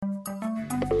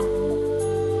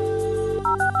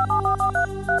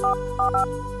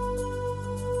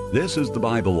This is the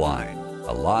Bible Line,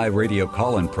 a live radio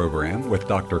call-in program with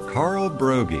Dr. Carl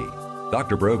Broggi.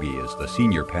 Dr. Broggi is the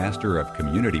senior pastor of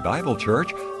Community Bible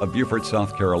Church of Beaufort,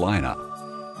 South Carolina.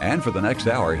 And for the next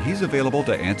hour, he's available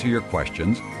to answer your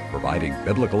questions, providing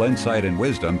biblical insight and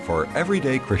wisdom for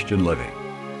everyday Christian living.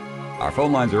 Our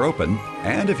phone lines are open,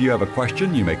 and if you have a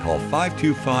question, you may call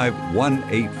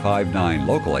 525-1859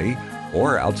 locally,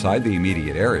 or outside the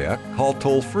immediate area, call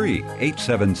toll-free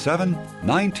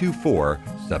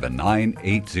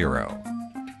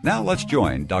 877-924-7980. Now let's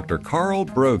join Dr. Carl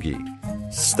Broggi.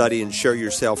 Study and show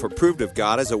yourself approved of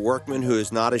God as a workman who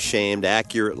is not ashamed,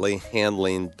 accurately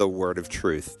handling the word of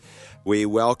truth. We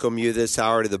welcome you this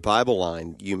hour to the Bible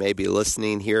Line. You may be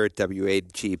listening here at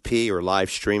WAGP or live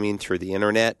streaming through the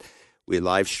internet. We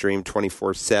live stream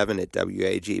 24/7 at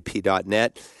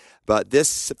WAGP.net. But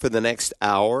this, for the next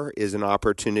hour, is an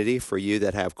opportunity for you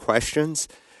that have questions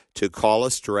to call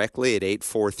us directly at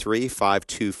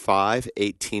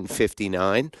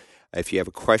 843-525-1859. If you have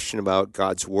a question about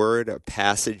God's Word, a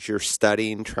passage you're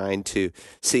studying, trying to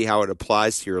see how it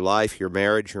applies to your life, your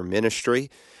marriage, your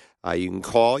ministry, you can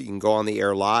call, you can go on the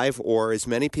air live, or as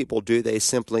many people do, they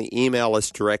simply email us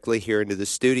directly here into the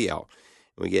studio.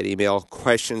 We get email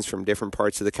questions from different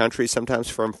parts of the country, sometimes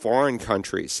from foreign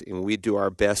countries, and we do our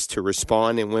best to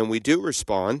respond. And when we do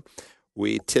respond,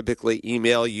 we typically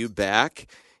email you back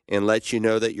and let you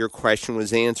know that your question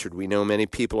was answered. We know many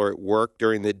people are at work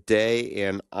during the day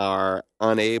and are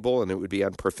unable, and it would be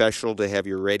unprofessional to have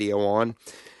your radio on.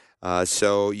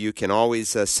 So you can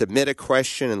always submit a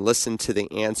question and listen to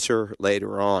the answer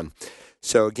later on.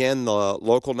 So again, the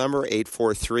local number,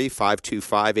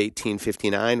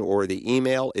 843-525-1859, or the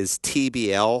email is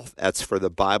TBL, that's for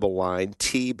the Bible Line,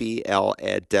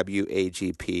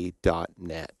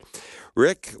 TBL@WAGP.net.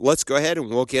 Rick, let's go ahead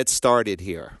and we'll get started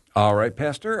here. All right,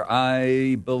 Pastor,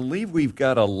 I believe we've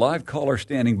got a live caller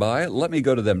standing by. Let me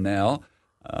go to them now.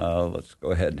 Let's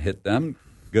go ahead and hit them.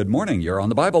 Good morning, you're on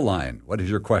the Bible Line. What is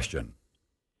your question?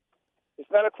 It's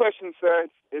not a question, sir.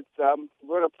 It's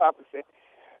word of prophecy.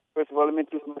 First of all, let me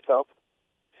introduce myself.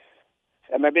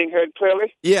 Am I being heard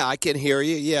clearly? Yeah, I can hear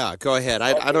you. Yeah, go ahead.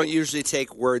 I don't usually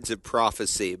take words of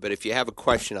prophecy, but if you have a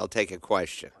question, I'll take a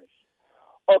question.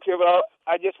 Okay, well,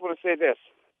 I just want to say this.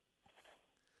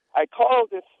 I called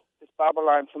this Bible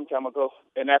Line some time ago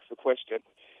and asked a question,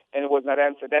 and it was not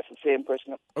answered. That's the same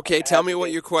question. Okay, tell me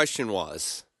what your question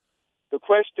was. The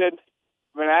question,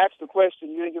 when I asked the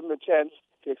question, you didn't give me a chance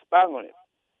to expound on it.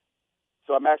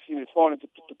 So I'm asking you this morning to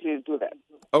please do that.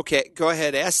 Okay, go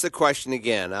ahead. Ask the question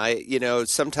again.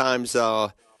 Sometimes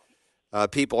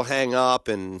people hang up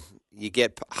and you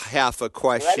get half a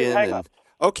question.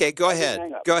 Okay, go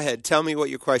ahead. Go ahead. Tell me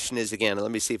what your question is again, and let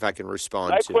me see if I can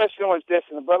respond to it. My question was this,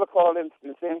 and a brother called in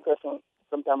the same question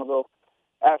some time ago,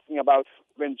 asking about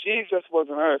when Jesus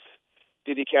was on earth,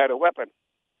 did he carry a weapon?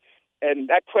 And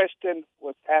that question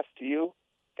was asked to you,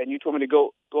 and you told me to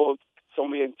go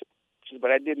somewhere, but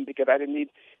I didn't, because I didn't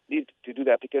need to do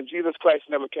that, because Jesus Christ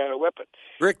never carried a weapon.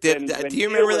 Rick, do you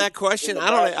remember that question?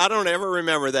 I don't ever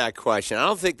remember that question. I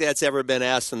don't think that's ever been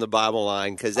asked in the Bible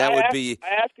Line, because that would be...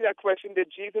 I asked you that question, did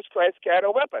Jesus Christ carry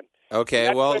a weapon?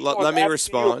 Okay, well, let me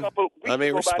respond. Let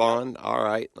me respond. All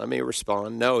right, let me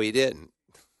respond. No, he didn't.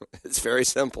 It's very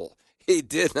simple. He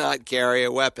did not carry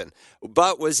a weapon.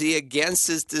 But was he against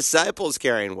his disciples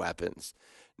carrying weapons?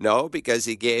 No, because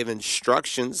he gave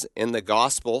instructions in the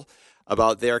gospel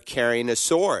about their carrying a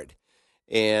sword.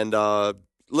 And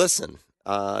listen,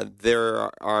 there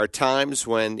are times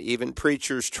when even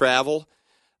preachers travel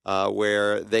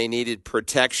where they needed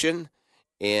protection,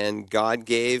 and God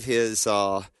gave his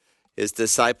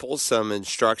disciples some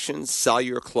instructions. Sell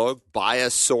your cloak, buy a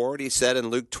sword, he said in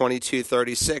Luke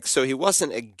 22:36. So he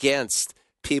wasn't against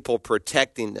people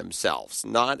protecting themselves,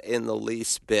 not in the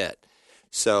least bit.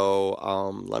 So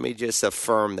let me just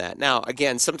affirm that. Now,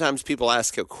 again, sometimes people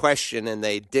ask a question and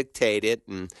they dictate it,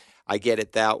 and I get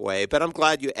it that way. But I'm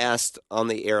glad you asked on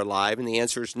the air live, and the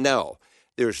answer is no.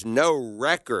 There's no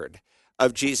record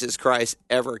of Jesus Christ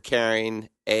ever carrying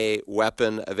a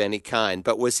weapon of any kind.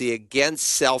 But was he against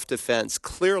self-defense?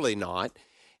 Clearly not.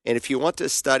 And if you want to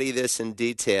study this in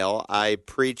detail, I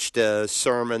preached a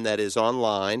sermon that is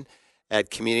online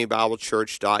at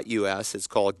communitybiblechurch.us. It's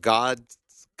called God,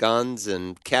 Guns,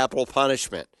 and Capital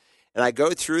Punishment. And I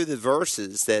go through the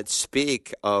verses that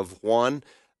speak of, one,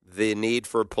 the need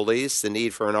for police, the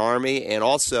need for an army, and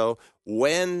also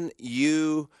when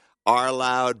you are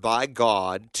allowed by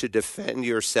God to defend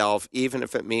yourself, even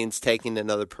if it means taking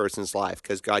another person's life,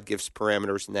 because God gives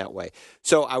parameters in that way.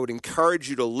 So I would encourage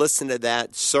you to listen to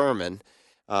that sermon,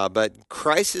 but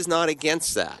Christ is not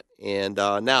against that. And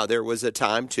now there was a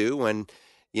time, too, when,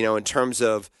 in terms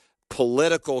of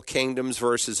political kingdoms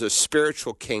versus a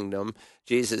spiritual kingdom,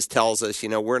 Jesus tells us,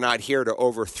 we're not here to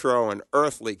overthrow an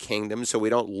earthly kingdom, so we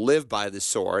don't live by the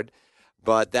sword.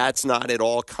 But that's not at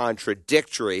all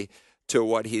contradictory to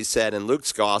what he said in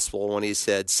Luke's gospel when he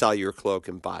said, sell your cloak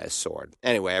and buy a sword.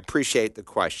 Anyway, I appreciate the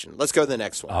question. Let's go to the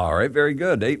next one. All right, very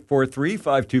good.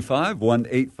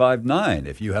 843-525-1859.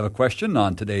 If you have a question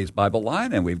on today's Bible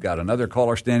Line, and we've got another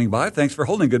caller standing by, thanks for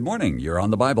holding. Good morning. You're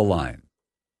on the Bible Line.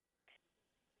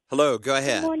 Hello, go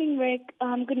ahead. Good morning, Rick.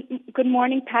 Good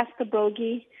morning, Pastor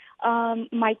Broggi.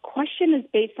 My question is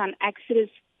based on Exodus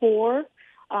 4,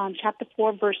 chapter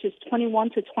 4, verses 21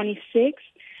 to 26.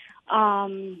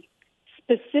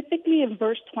 Specifically in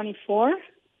verse 24,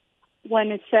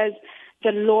 when it says,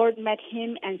 the Lord met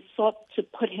him and sought to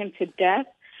put him to death.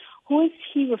 Who is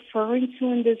he referring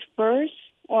to in this verse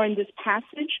or in this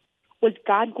passage? Was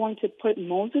God going to put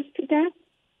Moses to death?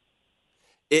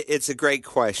 It's a great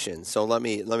question. So let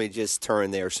me just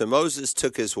turn there. So Moses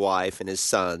took his wife and his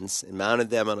sons and mounted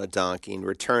them on a donkey and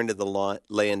returned to the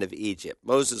land of Egypt.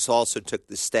 Moses also took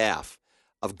the staff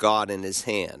of God in his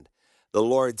hand. The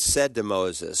Lord said to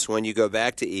Moses, when you go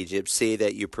back to Egypt, see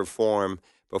that you perform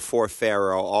before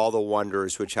Pharaoh all the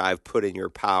wonders which I have put in your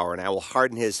power, and I will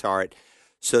harden his heart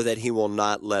so that he will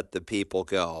not let the people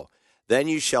go. Then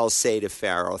you shall say to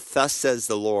Pharaoh, thus says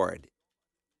the Lord,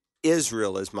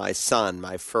 Israel is my son,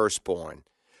 my firstborn.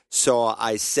 So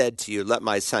I said to you, let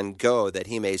my son go, that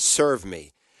he may serve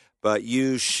me. But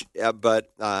you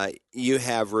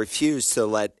have refused to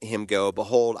let him go.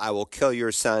 Behold, I will kill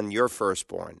your son, your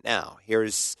firstborn. Now,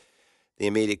 here's the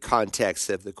immediate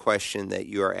context of the question that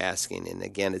you are asking. And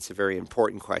again, it's a very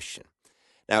important question.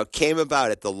 Now, it came about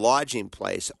at the lodging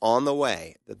place on the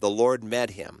way that the Lord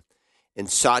met him and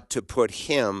sought to put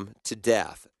him to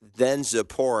death. Then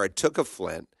Zipporah took a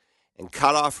flint and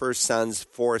cut off her son's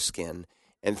foreskin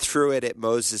and threw it at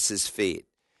Moses' feet.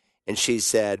 And she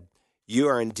said, you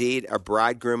are indeed a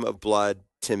bridegroom of blood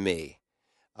to me.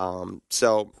 And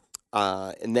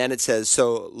then it says,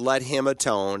 so let him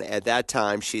atone. At that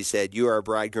time, she said, you are a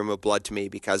bridegroom of blood to me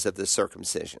because of the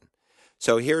circumcision.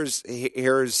 So here's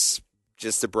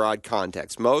just the broad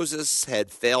context. Moses had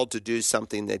failed to do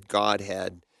something that God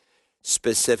had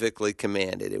specifically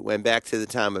commanded. It went back to the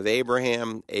time of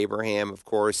Abraham. Abraham, of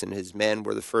course, and his men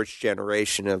were the first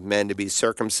generation of men to be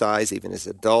circumcised, even as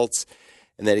adults.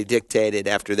 And then he dictated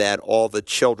after that all the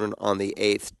children on the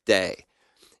 8th day.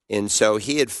 And so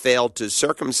he had failed to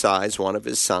circumcise one of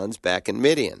his sons back in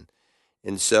Midian.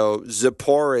 And so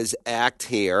Zipporah's act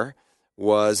here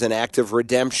was an act of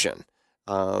redemption.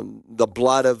 The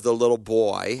blood of the little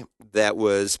boy that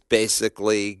was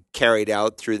basically carried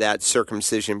out through that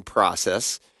circumcision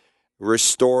process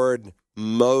restored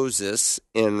Moses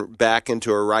back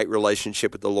into a right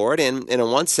relationship with the Lord. And in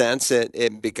one sense,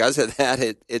 because of that,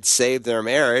 it saved their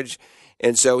marriage.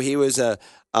 And so he was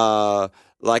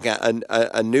like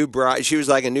a new bride. She was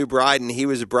like a new bride, and he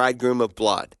was a bridegroom of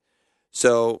blood.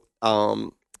 So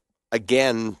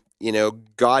again,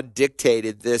 God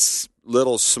dictated this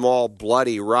little small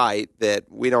bloody rite that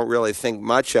we don't really think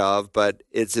much of, but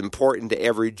it's important to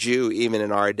every Jew, even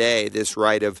in our day, this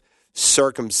rite of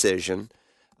circumcision.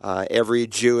 Every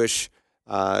Jewish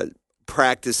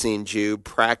practicing Jew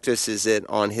practices it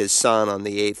on his son on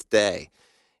the 8th day.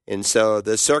 And so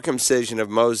the circumcision of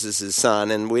Moses' son,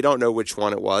 and we don't know which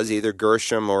one it was, either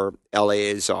Gershom or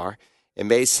Eleazar. It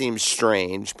may seem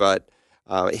strange, but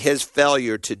his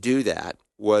failure to do that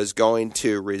was going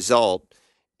to result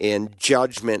in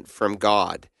judgment from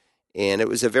God. And it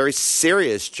was a very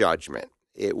serious judgment.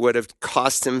 It would have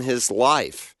cost him his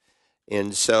life.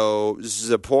 And so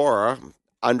Zipporah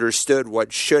understood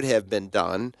what should have been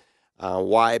done,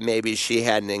 why maybe she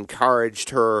hadn't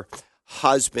encouraged her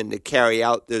husband to carry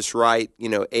out this rite,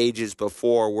 ages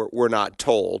before, we're not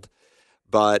told.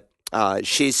 But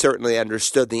she certainly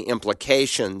understood the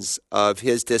implications of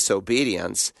his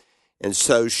disobedience, and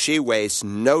so she wastes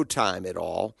no time at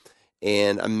all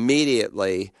and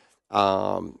immediately,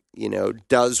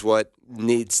 does what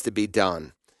needs to be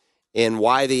done. And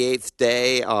why the 8th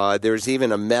day? There's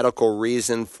even a medical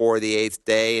reason for the 8th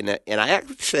day. And I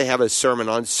actually have a sermon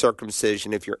on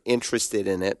circumcision if you're interested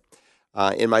in it.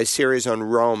 In my series on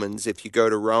Romans, if you go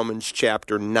to Romans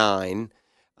chapter 9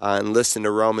 and listen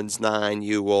to Romans 9,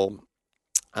 you will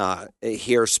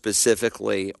hear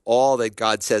specifically all that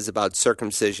God says about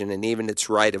circumcision and even its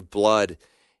rite of blood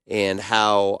and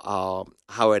how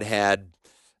it had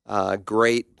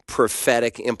great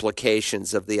prophetic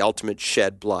implications of the ultimate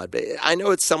shed blood. But I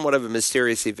know it's somewhat of a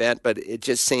mysterious event, but it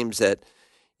just seems that,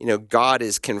 God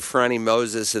is confronting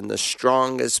Moses in the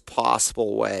strongest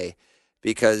possible way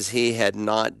because he had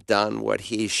not done what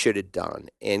he should have done.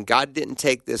 And God didn't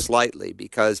take this lightly,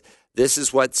 because this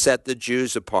is what set the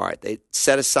Jews apart. They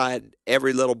set aside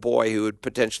every little boy who would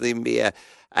potentially even be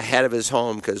ahead of his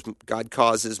home, because God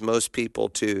causes most people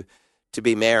to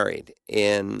be married.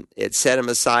 And it set him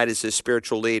aside as a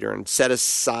spiritual leader and set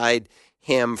aside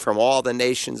him from all the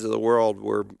nations of the world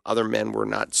where other men were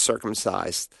not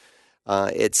circumcised.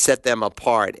 It set them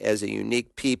apart as a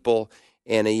unique people,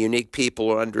 and a unique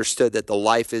people who understood that the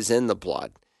life is in the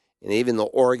blood. And even the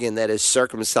organ that is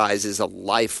circumcised is a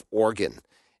life organ.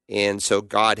 And so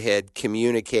God had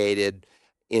communicated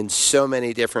in so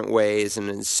many different ways and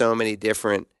in so many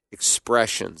different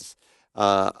expressions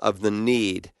of the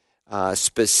need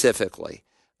specifically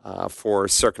for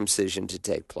circumcision to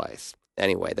take place.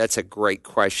 Anyway, that's a great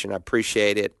question. I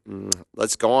appreciate it.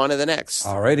 Let's go on to the next.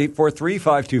 All right,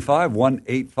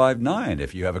 843-525-1859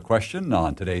 if you have a question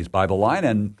on today's Bible Line.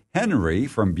 And Henry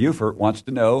from Beaufort wants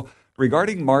to know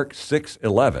regarding Mark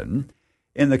 6:11.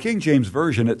 In the King James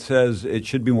Version, it says it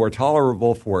should be more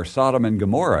tolerable for Sodom and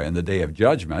Gomorrah in the day of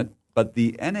judgment, but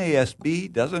the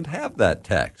NASB doesn't have that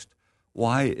text.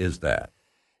 Why is that?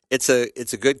 It's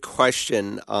a good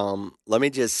question. Let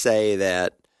me just say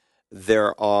that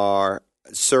there are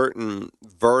certain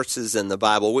verses in the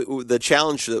Bible. The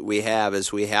challenge that we have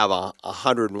is we have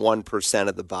 101%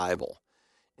 of the Bible.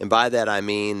 And by that I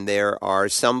mean there are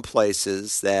some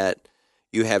places that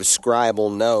you have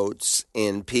scribal notes,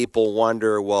 and people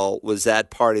wonder, well, was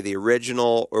that part of the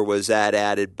original or was that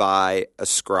added by a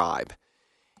scribe?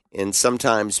 And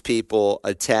sometimes people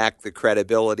attack the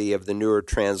credibility of the newer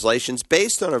translations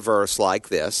based on a verse like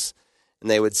this. And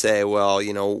they would say, well,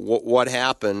 what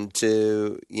happened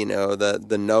to,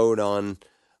 the note on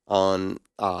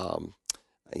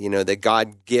that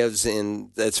God gives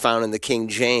that's found in the King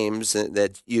James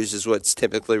that uses what's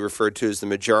typically referred to as the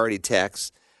majority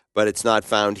text, but it's not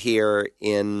found here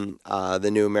in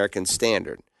the New American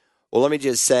Standard. Well, let me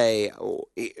just say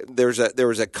there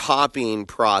was a copying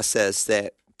process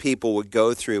that people would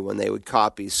go through when they would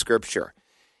copy Scripture.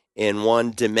 And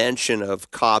one dimension of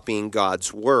copying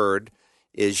God's Word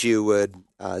is you would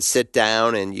sit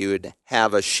down and you would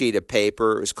have a sheet of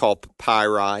paper. It was called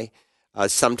papyri.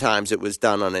 Sometimes it was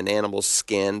done on an animal's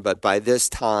skin, but by this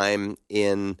time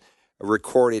in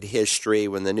recorded history,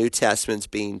 when the New Testament's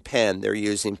being penned, they're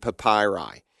using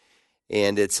papyri.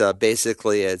 And it's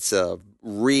basically a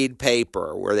reed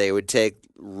paper where they would take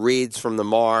reeds from the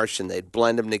marsh and they'd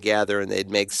blend them together and they'd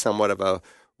make somewhat of a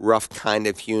rough kind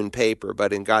of hewn paper.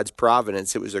 But in God's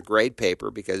providence, it was a great paper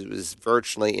because it was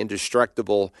virtually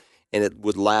indestructible and it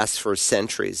would last for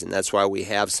centuries. And that's why we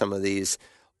have some of these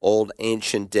old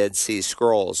ancient Dead Sea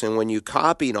Scrolls. And when you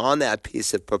copied on that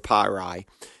piece of papyri,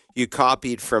 you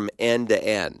copied from end to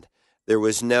end. There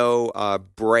was no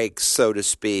breaks, so to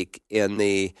speak, in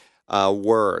the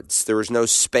words. There was no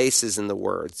spaces in the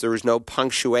words. There was no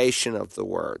punctuation of the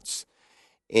words.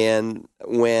 And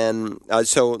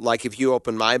like if you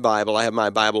open my Bible, I have my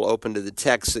Bible open to the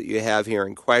text that you have here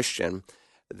in question.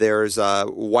 There's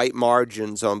white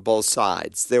margins on both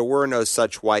sides. There were no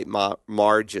such white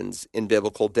margins in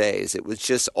biblical days. It was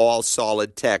just all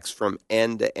solid text from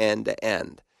end to end to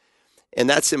end. And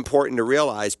that's important to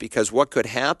realize, because what could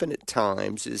happen at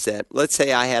times is that, let's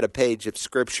say I had a page of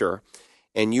Scripture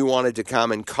and you wanted to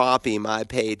come and copy my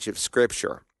page of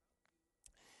Scripture.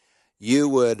 You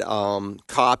would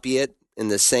copy it in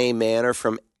the same manner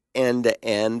from end to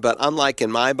end, but unlike in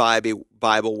my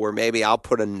Bible where maybe I'll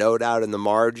put a note out in the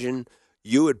margin,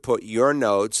 you would put your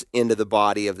notes into the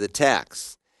body of the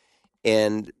text.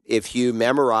 And if you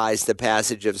memorize the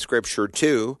passage of Scripture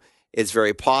too, it's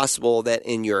very possible that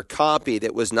in your copy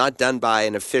that was not done by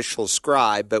an official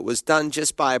scribe, but was done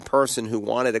just by a person who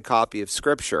wanted a copy of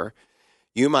Scripture,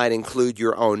 you might include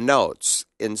your own notes.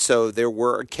 And so there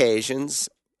were occasions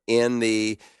in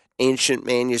the ancient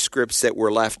manuscripts that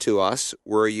were left to us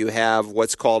where you have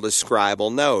what's called a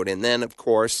scribal note. And then, of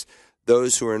course,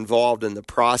 those who are involved in the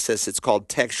process, it's called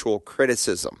textual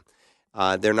criticism.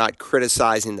 They're not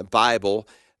criticizing the Bible.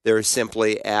 They're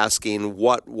simply asking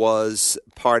what was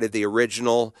part of the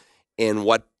original and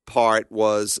what part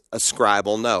was a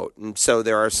scribal note. And so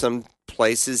there are some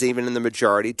places, even in the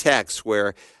majority text,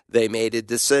 where they made a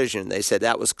decision. They said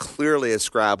that was clearly a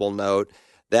scribal note.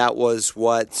 That was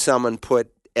what someone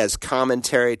put as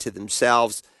commentary to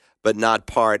themselves, but not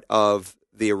part of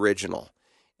the original.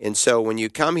 And so when you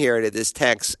come here to this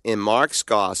text in Mark's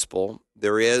Gospel,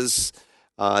 there is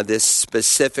this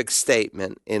specific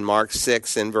statement in Mark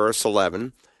 6 and verse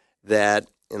 11 that,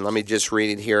 and let me just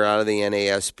read it here out of the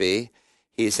NASB.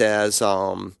 He says,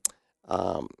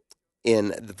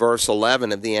 in verse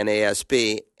 11 of the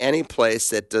NASB, any place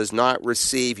that does not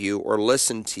receive you or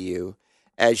listen to you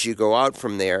as you go out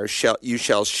from there, you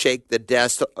shall shake the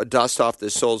dust off the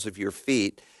soles of your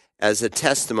feet as a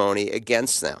testimony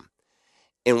against them.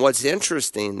 And what's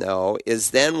interesting, though,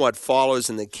 is then what follows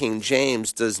in the King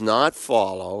James does not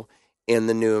follow in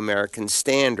the New American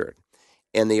Standard.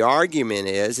 And the argument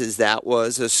is that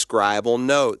was a scribal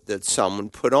note that someone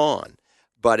put on.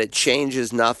 But it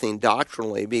changes nothing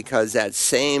doctrinally because that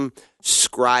same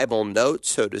scribal note,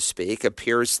 so to speak,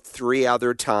 appears 3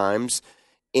 other times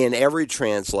in every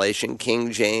translation,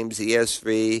 King James,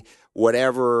 ESV,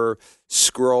 whatever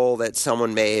scroll that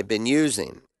someone may have been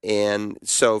using. And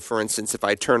so, for instance, if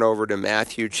I turn over to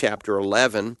Matthew chapter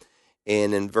 11,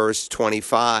 and in verse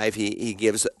 25, he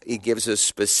gives a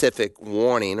specific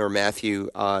warning, or Matthew,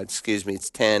 it's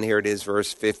 10, here it is,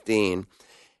 verse 15.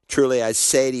 Truly I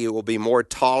say to you, it will be more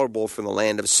tolerable for the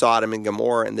land of Sodom and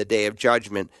Gomorrah in the day of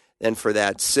judgment than for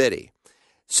that city.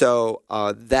 So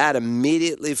that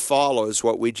immediately follows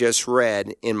what we just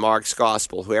read in Mark's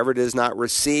gospel. Whoever does not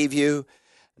receive you,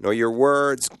 nor your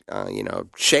words,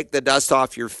 shake the dust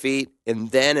off your feet.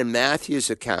 And then in Matthew's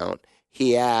account,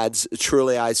 he adds,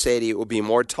 truly I say to you, it will be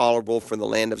more tolerable for the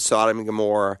land of Sodom and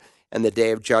Gomorrah and the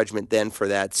day of judgment than for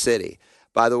that city.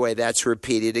 By the way, that's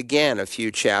repeated again a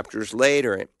few chapters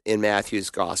later in Matthew's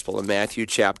gospel, in Matthew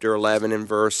chapter 11 and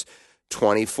verse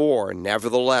 24.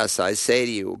 Nevertheless, I say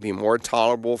to you, it will be more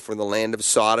tolerable for the land of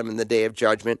Sodom in the day of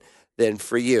judgment than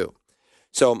for you.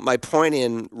 So my point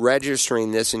in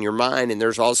registering this in your mind, and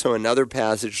there's also another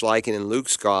passage like it in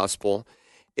Luke's gospel,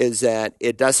 is that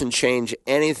it doesn't change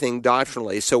anything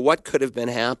doctrinally. So what could have been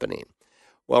happening?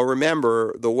 Well,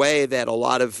 remember, the way that a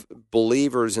lot of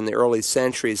believers in the early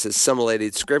centuries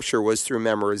assimilated Scripture was through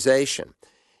memorization.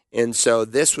 And so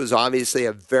this was obviously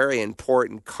a very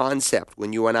important concept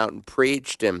when you went out and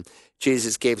preached, and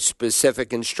Jesus gave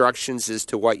specific instructions as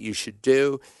to what you should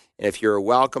do. And if you're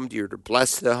welcomed, you're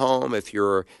blessed at home. If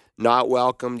you're not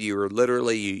welcomed, you were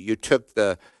literally, you took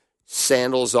the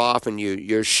sandals off and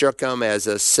you shook them as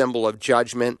a symbol of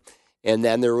judgment. And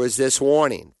then there was this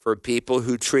warning for people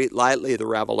who treat lightly the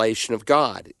revelation of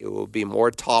God. It will be more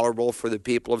tolerable for the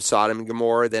people of Sodom and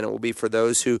Gomorrah than it will be for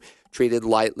those who treated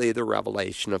lightly the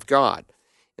revelation of God.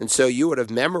 And so you would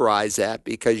have memorized that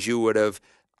because you would have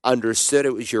understood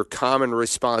it was your common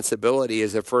responsibility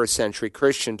as a first century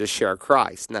Christian to share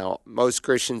Christ. Now, most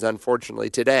Christians, unfortunately,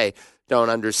 today don't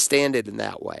understand it in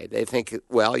that way. They think,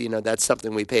 well, that's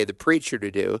something we pay the preacher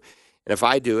to do. And if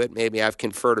I do it, maybe I've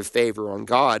conferred a favor on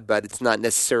God, but it's not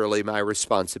necessarily my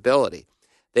responsibility.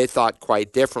 They thought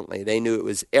quite differently. They knew it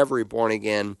was every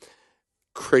born-again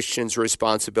Christian's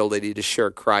responsibility to share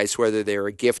Christ, whether they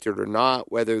were gifted or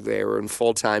not, whether they were in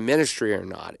full-time ministry or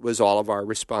not. It was all of our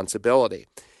responsibility.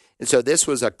 And so this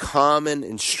was a common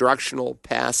instructional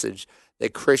passage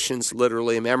that Christians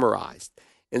literally memorized.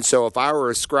 And so if I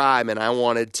were a scribe and I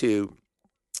wanted to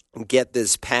get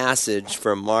this passage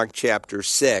from Mark chapter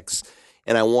 6,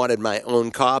 and I wanted my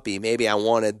own copy. Maybe I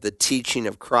wanted the teaching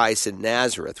of Christ in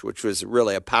Nazareth, which was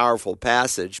really a powerful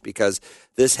passage because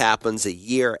this happens a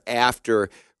year after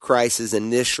Christ is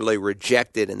initially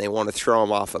rejected and they want to throw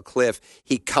him off a cliff.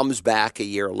 He comes back a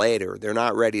year later. They're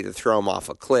not ready to throw him off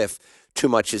a cliff. Too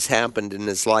much has happened in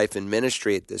his life and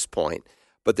ministry at this point,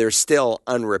 but they're still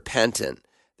unrepentant.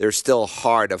 They're still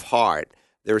hard of heart.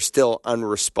 They're still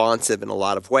unresponsive in a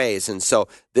lot of ways. And so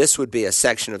this would be a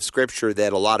section of Scripture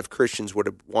that a lot of Christians would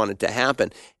have wanted to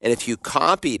happen. And if you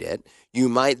copied it, you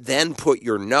might then put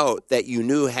your note that you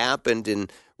knew happened in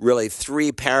really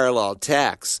 3 parallel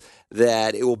texts,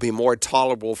 that it will be more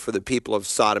tolerable for the people of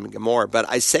Sodom and Gomorrah. But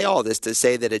I say all this to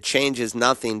say that it changes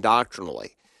nothing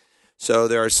doctrinally. So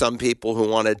there are some people who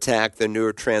want to attack the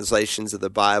newer translations of the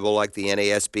Bible, like the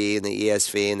NASB and the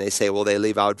ESV, and they say, well, they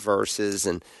leave out verses,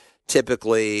 and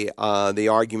typically, the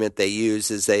argument they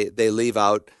use is they leave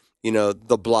out,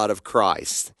 the blood of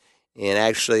Christ. And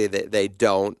actually, they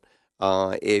don't.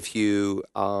 If you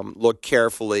look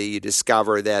carefully, you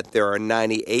discover that there are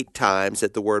 98 times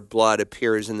that the word blood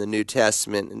appears in the New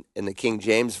Testament in the King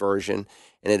James Version,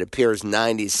 and it appears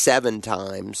 97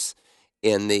 times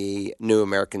in the New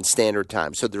American Standard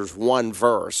Time. So there's one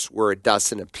verse where it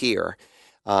doesn't appear.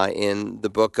 In the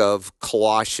book of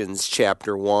Colossians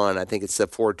chapter 1, I think it's the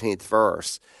 14th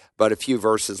verse. But a few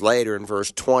verses later, in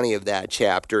verse 20 of that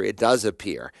chapter, it does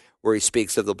appear, where he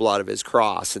speaks of the blood of his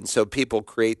cross. And so people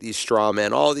create these straw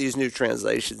men. All these new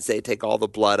translations, they take all the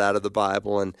blood out of the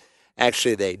Bible, and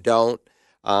actually they don't.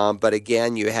 But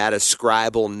again, you had a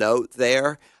scribal note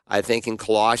there. I think in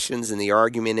Colossians, and the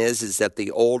argument is that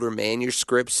the older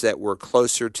manuscripts that were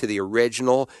closer to the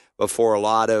original before a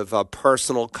lot of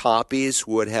personal copies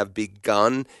would have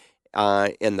begun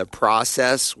in the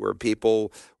process where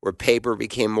paper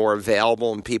became more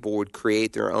available and people would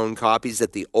create their own copies,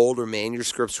 that the older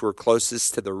manuscripts were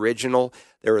closest to the original.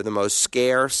 They were the most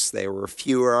scarce. There were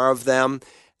fewer of them,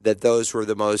 that those were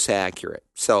the most accurate.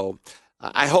 So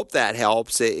I hope that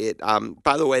helps.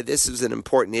 By the way, this is an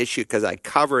important issue because I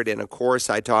covered in a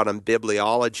course I taught on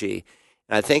bibliology.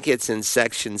 And I think it's in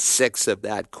section 6 of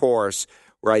that course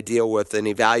where I deal with an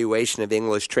evaluation of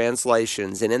English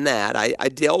translations. And in that, I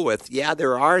deal with,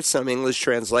 there are some English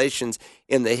translations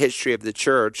in the history of the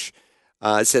church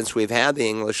since we've had the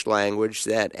English language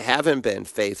that haven't been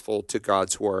faithful to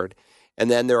God's word. And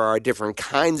then there are different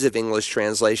kinds of English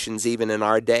translations, even in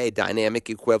our day, dynamic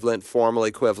equivalent, formal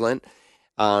equivalent,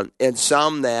 and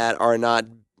some that are not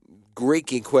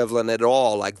Greek equivalent at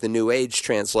all, like the New Age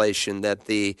translation that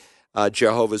the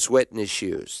Jehovah's Witness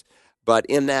use. But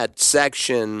in that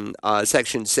section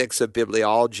 6 of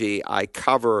bibliology, I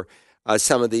cover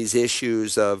some of these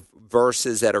issues of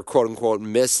verses that are quote-unquote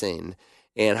missing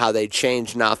and how they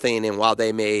change nothing. And while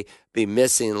they may be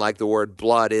missing, like the word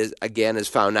blood is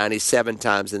found 97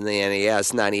 times in the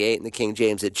NAS, 98 in the King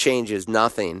James, it changes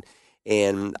nothing.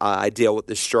 And I deal with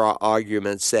the straw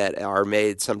arguments that are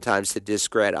made sometimes to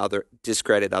discredit other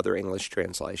English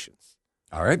translations.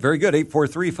 All right, very good.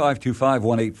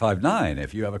 843-525-1859.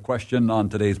 If you have a question on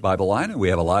today's Bible Line, and we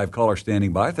have a live caller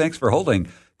standing by, thanks for holding.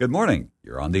 Good morning.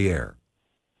 You're on the air.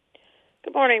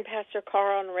 Good morning, Pastor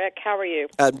Carl and Rick. How are you?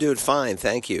 I'm doing fine,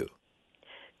 thank you.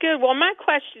 Good. Well, my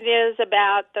question is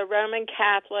about the Roman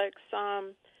Catholics. A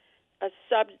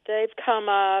subject they've come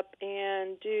up,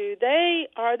 and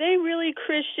are they really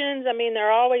Christians? I mean,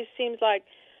 there always seems like,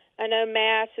 I know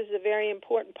Mass is a very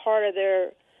important part of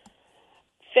their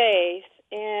faith,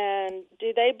 and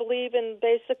do they believe in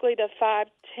basically the 5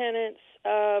 tenets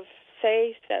of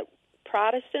faith that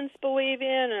Protestants believe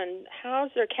in? And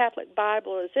how's their Catholic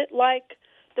Bible? Is it like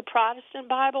the Protestant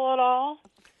Bible at all?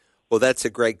 Well, that's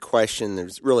a great question.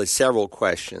 There's really several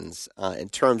questions. In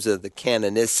terms of the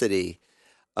canonicity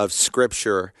of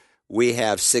Scripture, we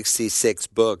have 66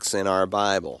 books in our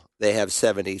Bible. They have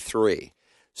 73.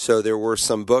 So there were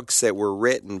some books that were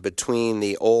written between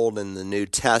the Old and the New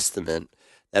Testament,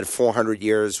 that 400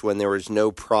 years when there was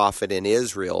no prophet in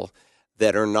Israel,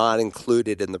 that are not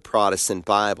included in the Protestant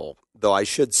Bible. Though I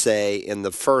should say in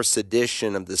the first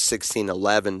edition of the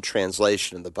 1611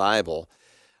 translation of the Bible,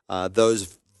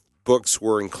 those books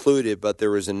were included, but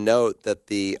there was a note that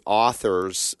the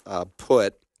authors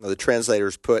the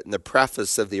translators put in the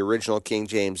preface of the original King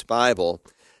James Bible,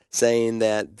 saying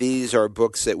that these are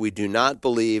books that we do not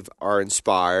believe are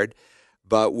inspired,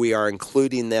 but we are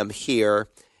including them here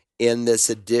in this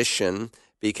edition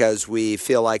because we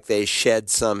feel like they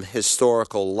shed some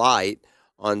historical light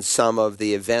on some of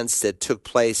the events that took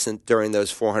place during those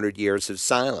 400 years of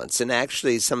silence. And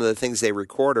actually, some of the things they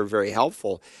record are very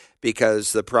helpful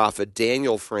because the prophet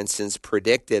Daniel, for instance,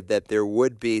 predicted that there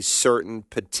would be certain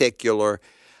particular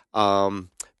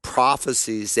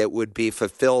prophecies that would be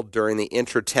fulfilled during the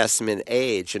intertestament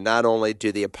age. And not only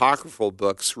do the apocryphal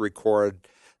books record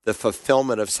the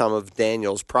fulfillment of some of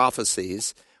Daniel's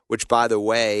prophecies, which, by the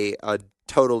way,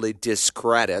 totally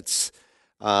discredits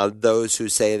those who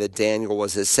say that Daniel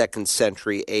was a 2nd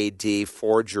century AD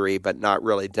forgery, but not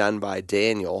really done by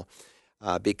Daniel,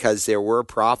 because there were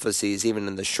prophecies, even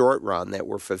in the short run, that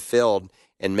were fulfilled,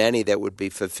 and many that would be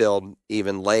fulfilled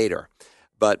even later.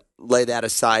 But lay that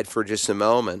aside for just a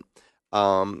moment.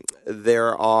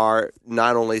 There are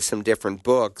not only some different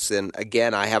books, and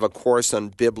again, I have a course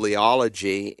on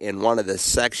bibliology in one of the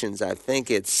sections, I think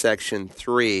it's section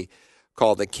 3,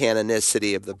 called The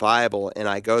Canonicity of the Bible, and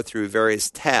I go through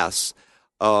various tests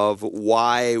of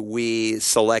why we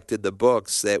selected the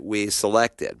books that we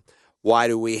selected. Why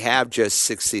do we have just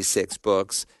 66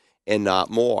 books and not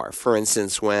more? For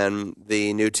instance, when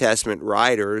the New Testament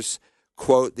writers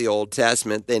quote the Old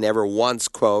Testament, they never once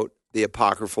quote the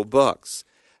apocryphal books.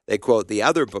 They quote the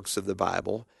other books of the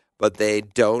Bible, but they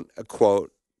don't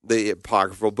quote the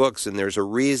apocryphal books, and there's a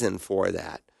reason for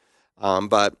that.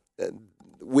 But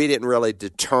we didn't really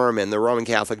determine. The Roman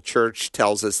Catholic Church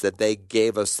tells us that they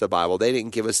gave us the Bible. They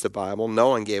didn't give us the Bible. No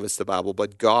one gave us the Bible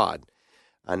but God.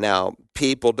 Now,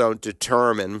 people don't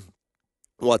determine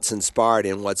what's inspired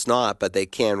and what's not, but they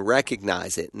can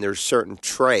recognize it, and there's certain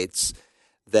traits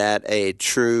that a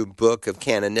true book of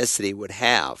canonicity would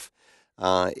have.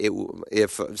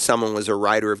 If someone was a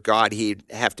writer of God, he'd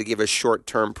have to give a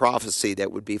short-term prophecy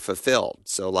that would be fulfilled.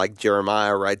 So like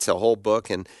Jeremiah writes a whole book,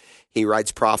 and He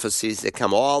writes prophecies that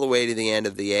come all the way to the end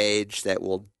of the age that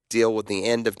will deal with the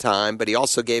end of time, but he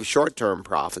also gave short-term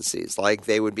prophecies, like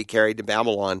they would be carried to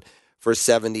Babylon for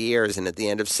 70 years, and at the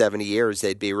end of 70 years,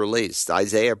 they'd be released.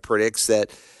 Isaiah predicts that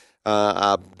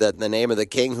the name of the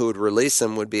king who would release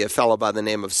them would be a fellow by the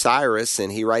name of Cyrus,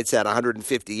 and he writes that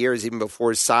 150 years even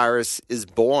before Cyrus is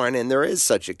born, and there is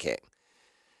such a king.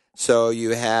 So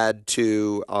you had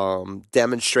to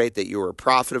demonstrate that you were a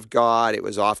prophet of God. It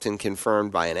was often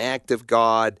confirmed by an act of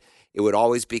God. It would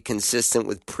always be consistent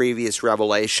with previous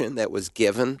revelation that was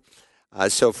given.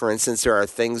 So, for instance, there are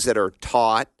things that are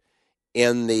taught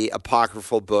in the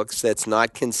apocryphal books that's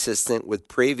not consistent with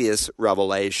previous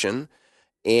revelation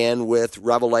and with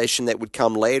revelation that would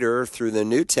come later through the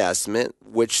New Testament,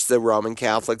 which the Roman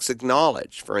Catholics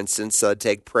acknowledge. For instance,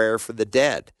 take prayer for the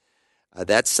dead.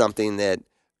 That's something that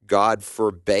God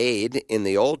forbade in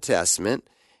the Old Testament,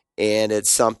 and it's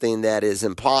something that is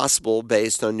impossible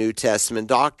based on New Testament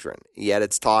doctrine. Yet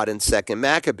it's taught in 2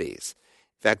 Maccabees.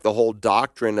 In fact, the whole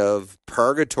doctrine of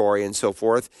purgatory and so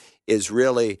forth is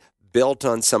really built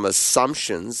on some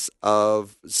assumptions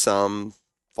of some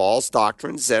false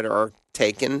doctrines that are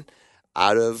taken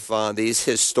out of these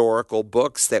historical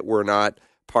books that were not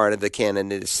part of the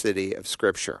canonicity of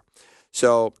Scripture.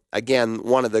 So, again,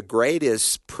 one of the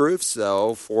greatest proofs,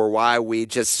 though, for why we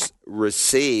just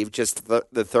received just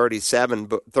the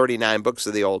 39 books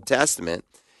of the Old Testament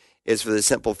is for the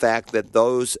simple fact that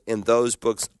those in those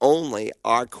books only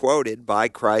are quoted by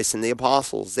Christ and the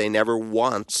apostles. They never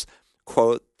once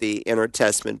quote the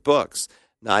intertestament books,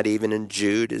 not even in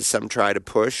Jude, as some try to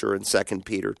push, or in 2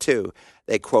 Peter 2.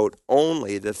 They quote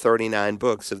only the 39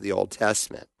 books of the Old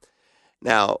Testament.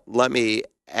 Now, let me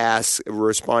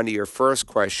respond to your first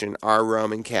question, are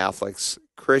Roman Catholics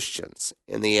Christians?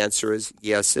 And the answer is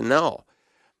yes and no.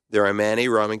 There are many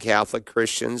Roman Catholic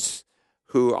Christians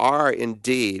who are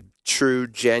indeed true,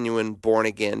 genuine,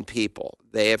 born-again people.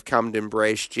 They have come to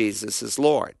embrace Jesus as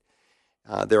Lord.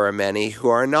 There are many who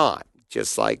are not,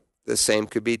 just like the same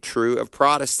could be true of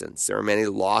Protestants. There are many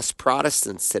lost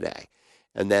Protestants today.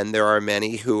 And then there are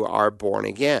many who are born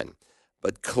again.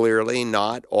 But clearly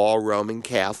not all Roman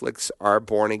Catholics are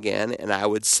born again. And I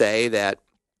would say that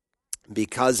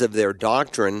because of their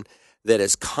doctrine that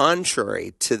is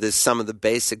contrary to some of the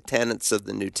basic tenets of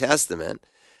the New Testament,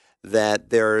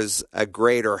 that there's a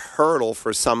greater hurdle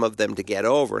for some of them to get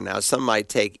over. Now, some might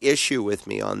take issue with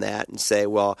me on that and say,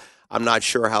 well, I'm not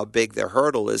sure how big the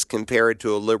hurdle is compared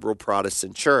to a liberal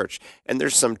Protestant church. And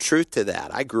there's some truth to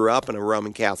that. I grew up in a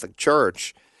Roman Catholic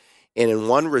church, and in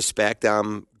one respect,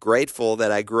 I'm grateful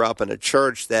that I grew up in a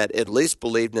church that at least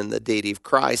believed in the deity of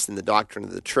Christ and the doctrine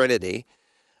of the Trinity,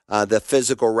 the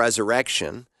physical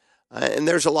resurrection. And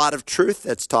there's a lot of truth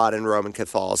that's taught in Roman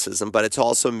Catholicism, but it's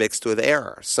also mixed with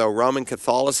error. So Roman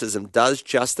Catholicism does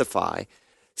justify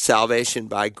salvation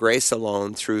by grace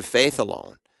alone through faith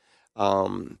alone.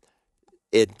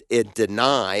 It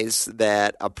denies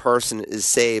that a person is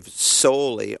saved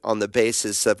solely on the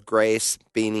basis of grace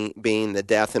being the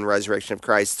death and resurrection of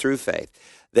Christ through faith.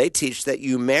 They teach that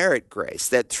you merit grace,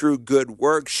 that through good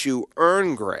works you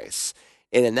earn grace.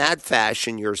 And in that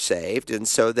fashion you're saved. And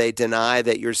so they deny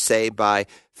that you're saved by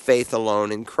faith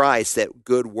alone in Christ, that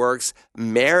good works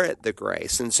merit the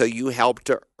grace. And so you help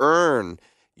to earn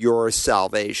your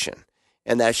salvation.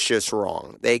 And that's just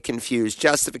wrong. They confuse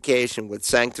justification with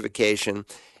sanctification,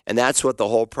 and that's what the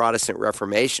whole Protestant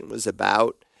Reformation was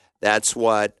about. That's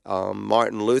what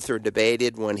Martin Luther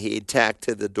debated when he attacked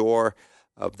to the door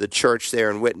of the church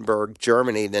there in Wittenberg,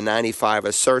 Germany, the 95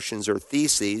 assertions or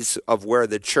theses of where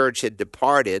the church had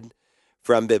departed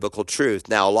from biblical truth.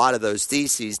 Now, a lot of those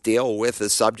theses deal with the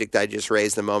subject I just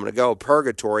raised a moment ago,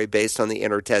 purgatory, based on the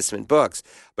intertestament books.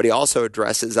 But he also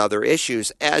addresses other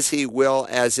issues, as he will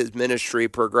as his ministry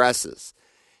progresses.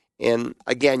 And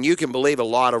again, you can believe a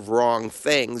lot of wrong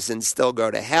things and still go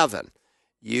to heaven.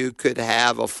 You could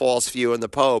have a false view in the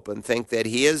Pope and think that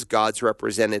he is God's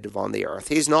representative on the earth.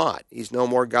 He's not. He's no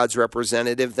more God's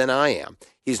representative than I am.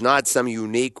 He's not some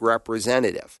unique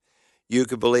representative. You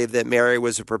could believe that Mary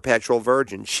was a perpetual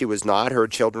virgin. She was not. Her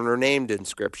children are named in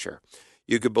Scripture.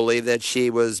 You could believe that she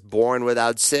was born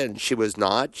without sin. She was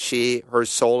not. Her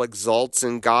soul exults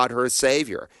in God, her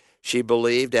Savior. She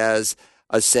believed as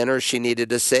a sinner she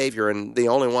needed a Savior, and the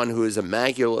only one who is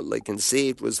immaculately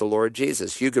conceived was the Lord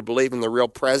Jesus. You could believe in the real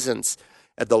presence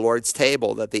at the Lord's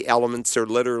table, that the elements are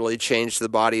literally changed to the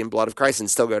body and blood of Christ and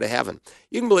still go to heaven.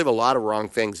 You can believe a lot of wrong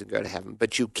things and go to heaven,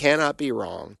 but you cannot be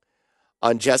wrong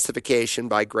on justification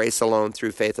by grace alone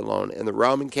through faith alone. And the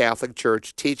Roman Catholic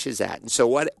Church teaches that. And so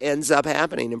what ends up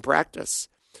happening in practice?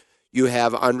 You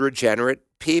have unregenerate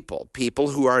people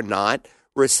who are not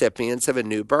recipients of a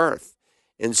new birth.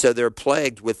 And so they're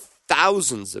plagued with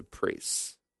thousands of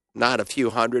priests, not a few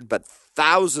hundred, but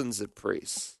thousands of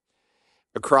priests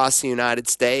across the United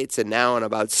States and now in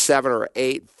about 7 or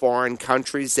 8 foreign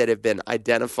countries that have been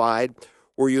identified,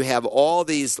 where you have all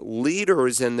these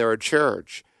leaders in their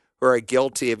church who are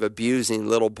guilty of abusing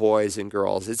little boys and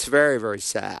girls. It's very, very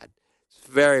sad. It's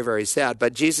very, very sad.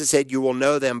 But Jesus said, you will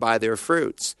know them by their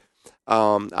fruits.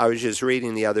 I was just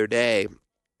reading the other day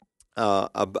of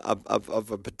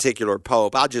a particular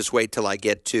pope. I'll just wait till I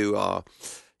get to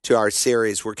our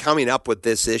series. We're coming up with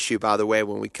this issue, by the way,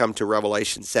 when we come to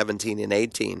Revelation 17 and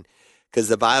 18, because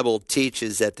the Bible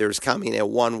teaches that there's coming a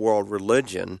one world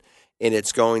religion, and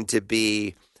it's going to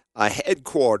be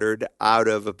headquartered out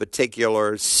of a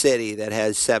particular city that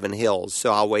has 7 hills.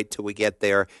 So I'll wait till we get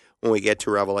there when we get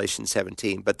to Revelation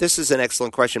 17. But this is an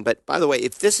excellent question. But by the way,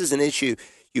 if this is an issue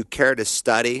you care to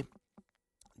study,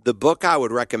 the book I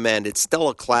would recommend, it's still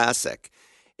a classic.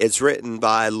 It's written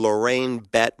by Loraine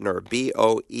Boettner,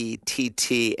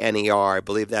 Boettner. I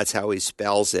believe that's how he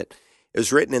spells it. It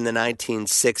was written in the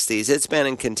 1960s. It's been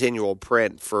in continual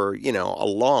print for, a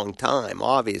long time,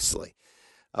 obviously,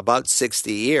 about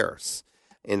 60 years.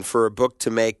 And for a book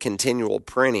to make continual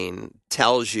printing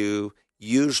tells you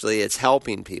usually it's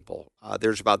helping people.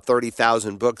 There's about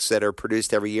 30,000 books that are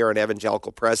produced every year in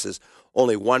evangelical presses.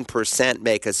 Only 1%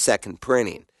 make a second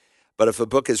printing. But if a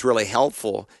book is really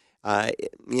helpful,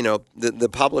 the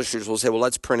publishers will say, well,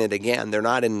 let's print it again. They're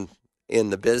not in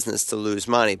the business to lose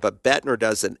money. But Boettner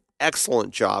does an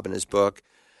excellent job in his book.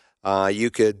 You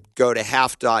could go to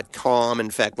half.com. In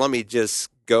fact, let me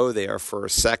just go there for a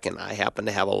second. I happen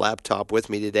to have a laptop with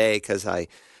me today because I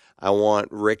want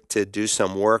Rick to do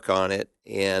some work on it.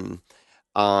 And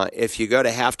if you go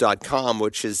to half.com,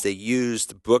 which is the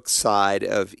used book side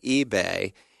of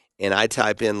eBay, and I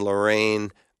type in Loraine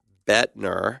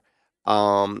Boettner,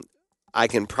 I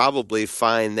can probably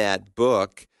find that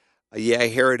book. Yeah,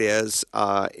 here it is.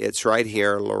 It's right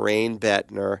here, Loraine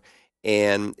Boettner.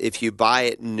 And if you buy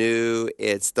it new,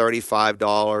 it's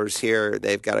 $35. Here,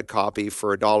 they've got a copy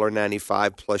for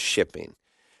 $1.95 plus shipping.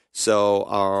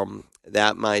 So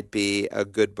that might be a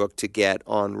good book to get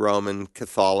on Roman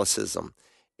Catholicism.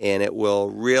 And it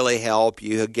will really help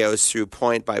you. It goes through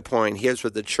point by point. Here's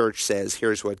what the church says.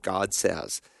 Here's what God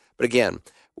says. But again,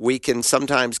 we can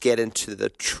sometimes get into the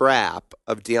trap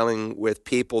of dealing with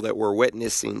people that we're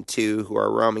witnessing to who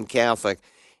are Roman Catholic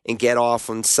and get off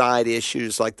on side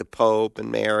issues like the Pope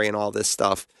and Mary and all this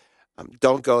stuff.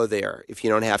 Don't go there if you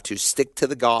don't have to. Stick to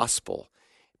the gospel,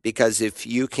 because if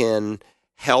you can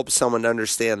help someone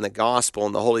understand the gospel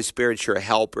and the Holy Spirit's your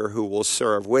helper who will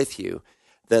serve with you,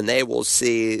 then they will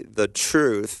see the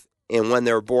truth. And when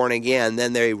they're born again,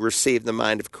 then they receive the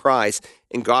mind of Christ,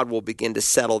 and God will begin to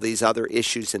settle these other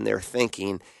issues in their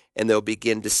thinking, and they'll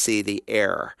begin to see the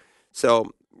error.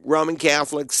 So Roman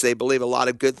Catholics, they believe a lot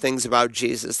of good things about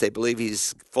Jesus. They believe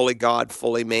he's fully God,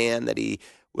 fully man, that he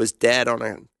was dead on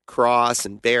a cross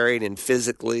and buried and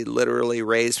physically, literally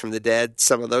raised from the dead.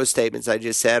 Some of those statements I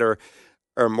just said are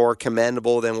more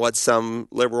commendable than what some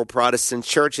liberal Protestant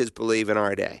churches believe in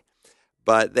our day.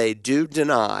 But they do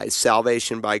deny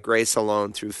salvation by grace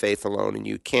alone, through faith alone, and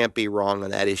you can't be wrong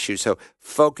on that issue. So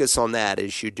focus on that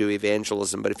as you do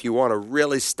evangelism. But if you want to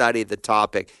really study the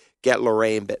topic, get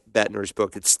Loraine Boettner's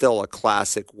book. It's still a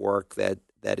classic work that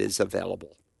is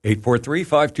available.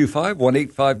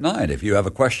 843-525-1859. If you have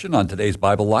a question on today's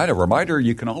Bible Line, a reminder,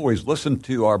 you can always listen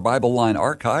to our Bible Line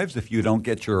archives if you don't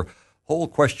get your whole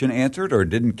question answered or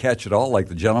didn't catch it all, like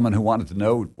the gentleman who wanted to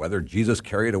know whether Jesus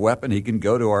carried a weapon. He can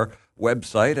go to our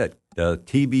website at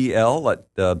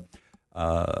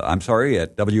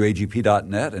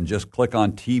WAGP.net and just click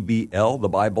on TBL, the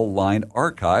Bible Line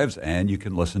Archives, and you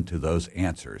can listen to those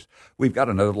answers. We've got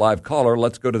another live caller.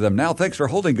 Let's go to them now. Thanks for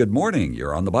holding. Good morning.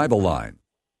 You're on the Bible Line.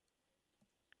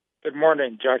 Good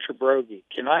morning, Dr. Broggi.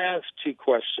 Can I ask 2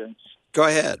 questions? Go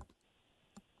ahead.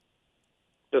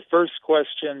 The first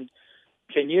question,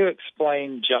 can you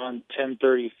explain John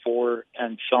 10:34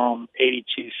 and Psalm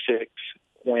 82:6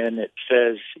 when it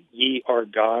says, ye are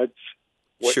gods?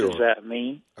 What Sure. does that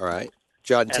mean? All right.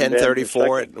 John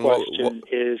 10:34.10:34. The question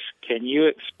is, can you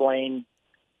explain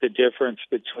the difference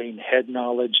between head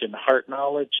knowledge and heart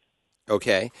knowledge?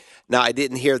 Okay. Now, I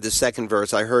didn't hear the second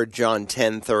verse. I heard John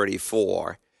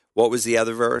 10:34. What was the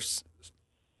other verse?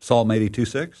 Psalm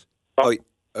 82:6? Oh,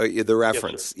 the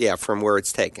reference. Yes, yeah, from where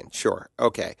it's taken. Sure.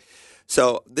 Okay.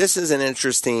 So this is an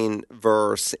interesting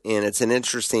verse, and it's an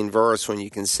interesting verse when you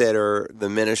consider the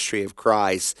ministry of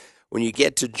Christ. When you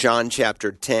get to John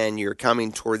chapter 10, you're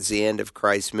coming towards the end of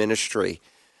Christ's ministry.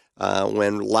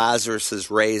 when Lazarus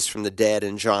is raised from the dead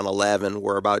in John 11.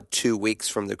 We're about 2 weeks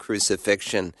from the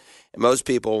crucifixion. And most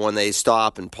people, when they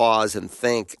stop and pause and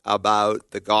think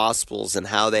about the Gospels and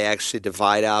how they actually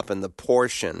divide up in the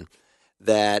portion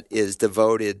that is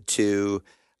devoted to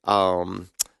the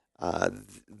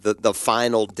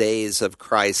final days of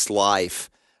Christ's life,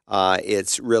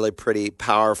 it's really pretty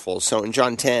powerful. So in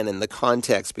John 10, in the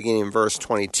context, beginning in verse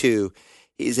 22,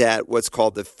 he's at what's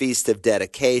called the Feast of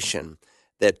Dedication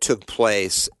that took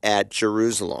place at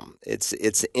Jerusalem.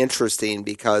 It's interesting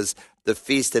because the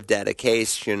Feast of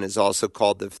Dedication is also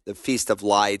called the Feast of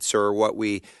Lights, or what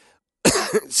we,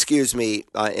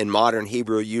 in modern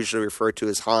Hebrew usually refer to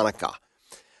as Hanukkah.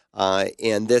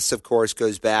 And this, of course,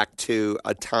 goes back to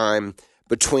a time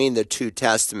between the two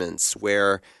testaments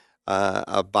where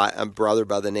a brother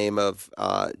by the name of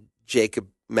Jacob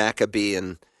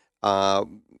Maccabean,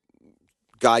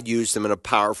 God used him in a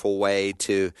powerful way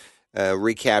to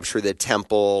recapture the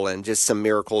temple and just some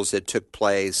miracles that took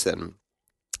place.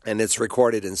 And it's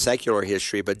recorded in secular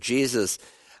history. But Jesus,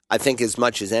 I think as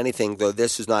much as anything, though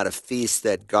this is not a feast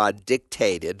that God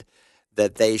dictated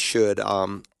that they should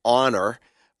honor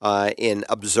and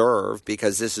observe,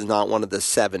 because this is not one of the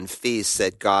 7 feasts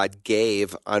that God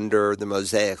gave under the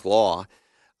Mosaic Law.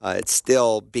 It's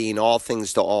still being all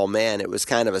things to all men. It was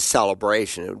kind of a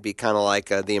celebration. It would be kind of like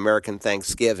the American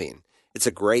Thanksgiving. It's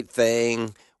a great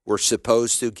thing. We're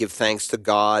supposed to give thanks to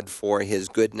God for his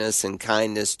goodness and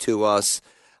kindness to us.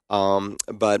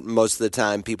 But most of the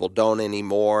time people don't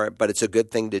anymore. But it's a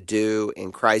good thing to do.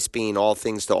 In Christ being all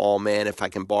things to all men, if I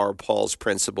can borrow Paul's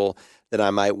principle, that I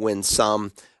might win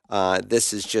some.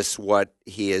 This is just what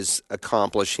he is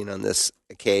accomplishing on this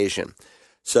occasion.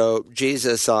 So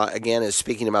Jesus, again, is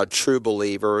speaking about true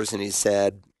believers, and he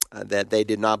said that they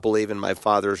did not believe in my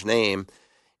Father's name.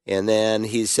 And then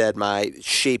he said, my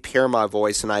sheep hear my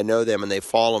voice, and I know them, and they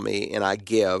follow me, and I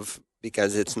give,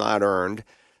 because it's not earned.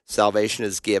 Salvation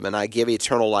is given. I give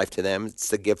eternal life to them. It's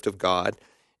the gift of God.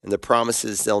 And the promise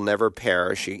is they'll never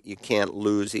perish. You can't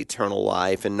lose eternal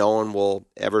life, and no one will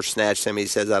ever snatch them, he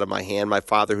says, out of my hand. My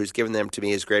Father who's given them to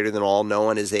me is greater than all. No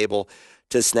one is able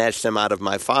to snatch them out of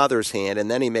my Father's hand.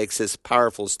 And then he makes this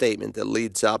powerful statement that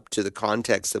leads up to the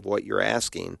context of what you're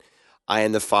asking. I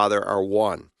and the Father are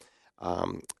one.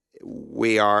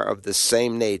 We are of the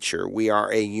same nature. We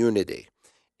are a unity.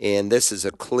 And this is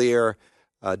a clear,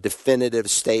 definitive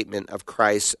statement of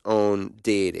Christ's own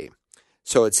deity.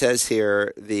 So it says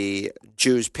here, the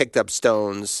Jews picked up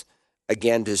stones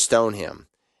again to stone him.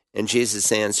 And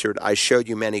Jesus answered, I showed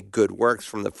you many good works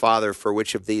from the Father. For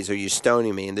which of these are you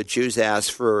stoning me? And the Jews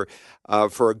asked, for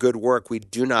a good work we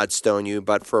do not stone you,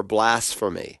 but for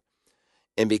blasphemy.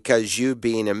 And because you,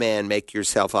 being a man, make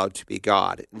yourself out to be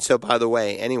God. And so, by the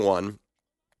way, anyone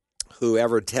who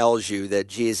ever tells you that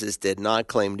Jesus did not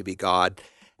claim to be God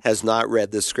has not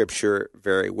read the Scripture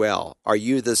very well. Are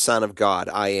you the Son of God?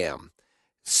 I am.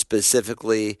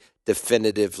 Specifically,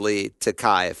 definitively to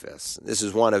Caiaphas. This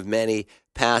is one of many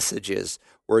passages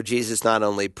where Jesus not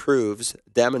only proves,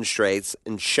 demonstrates,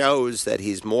 and shows that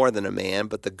he's more than a man,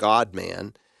 but the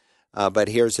God-man. But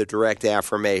here's a direct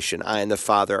affirmation. I and the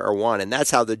Father are one. And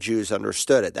that's how the Jews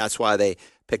understood it. That's why they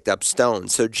picked up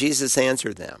stones. So Jesus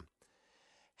answered them,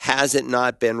 has it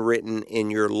not been written in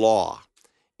your law?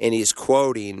 And he's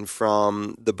quoting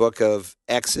from the book of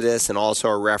Exodus and also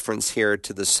a reference here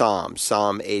to the Psalms,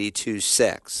 Psalm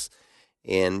 82:6.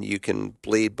 And you can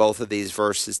bleed both of these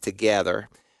verses together.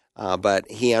 But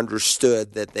he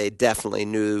understood that they definitely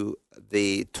knew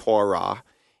the Torah,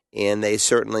 and they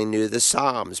certainly knew the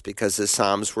Psalms because the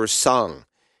Psalms were sung.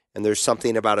 And there's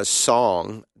something about a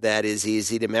song that is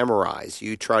easy to memorize.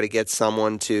 You try to get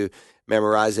someone to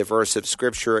memorize a verse of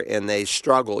Scripture and they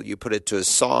struggle. You put it to a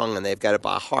song and they've got it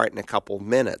by heart in a couple of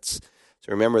minutes.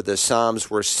 So remember, the Psalms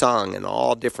were sung in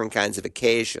all different kinds of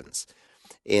occasions.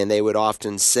 And they would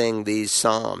often sing these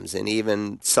Psalms. And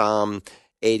even Psalm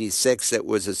 86 that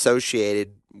was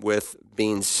associated with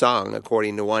being sung,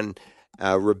 according to one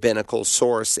rabbinical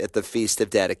source, at the Feast of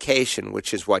Dedication,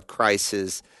 which is what Christ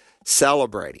is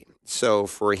celebrating. So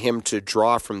for him to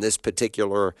draw from this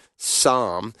particular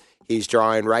psalm, he's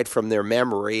drawing right from their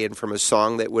memory and from a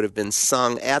song that would have been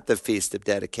sung at the Feast of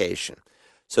Dedication.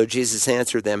 So Jesus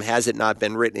answered them, has it not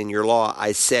been written in your law,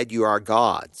 I said you are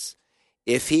gods?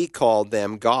 If he called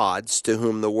them gods to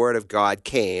whom the word of God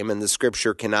came, and the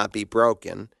Scripture cannot be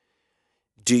broken,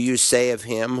 do you say of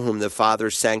him whom the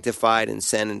Father sanctified and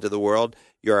sent into the world,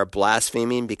 you are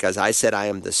blaspheming because I said I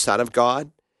am the Son of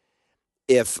God?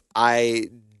 If I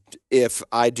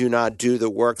do not do the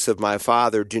works of my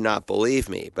Father, do not believe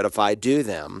me. But if I do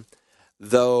them,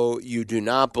 though you do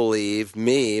not believe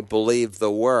me, believe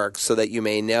the works, so that you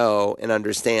may know and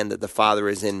understand that the Father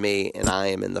is in me and I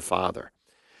am in the Father.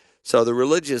 So the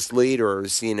religious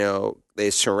leaders,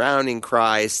 they're surrounding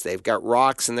Christ. They've got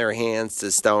rocks in their hands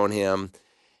to stone him.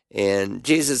 And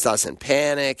Jesus doesn't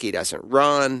panic. He doesn't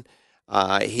run.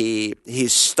 He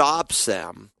stops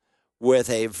them with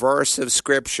a verse of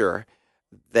Scripture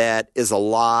that is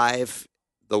alive.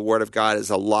 The Word of God is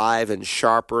alive and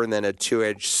sharper than a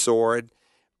two-edged sword.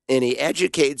 And he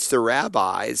educates the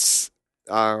rabbis,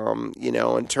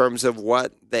 in terms of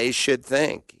what they should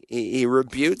think. He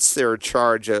rebukes their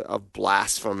charge of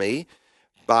blasphemy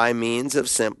by means of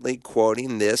simply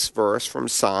quoting this verse from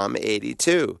Psalm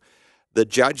 82. The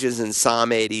judges in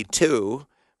Psalm 82,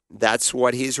 that's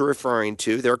what he's referring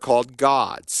to. They're called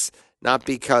gods, not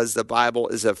because the Bible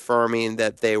is affirming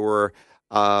that they were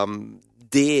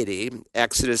deity.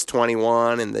 Exodus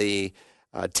 21 and the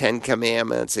Ten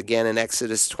Commandments, again in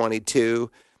Exodus 22,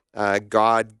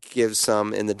 God gives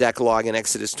some in the Decalogue in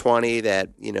Exodus 20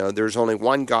 that, there's only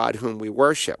one God whom we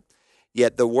worship.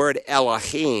 Yet the word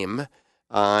Elohim,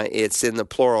 it's in the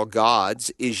plural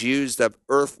gods, is used of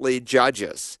earthly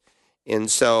judges.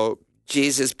 And so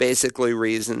Jesus basically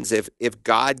reasons if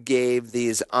God gave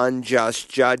these unjust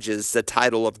judges the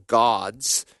title of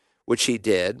gods, which he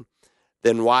did,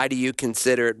 then why do you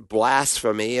consider it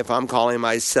blasphemy if I'm calling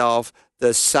myself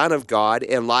the Son of God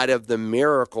in light of the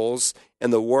miracles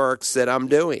and the works that I'm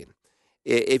doing?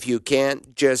 If you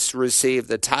can't just receive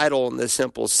the title and the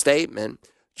simple statement,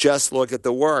 just look at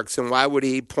the works. And why would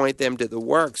he point them to the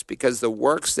works? Because the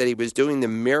works that he was doing, the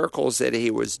miracles that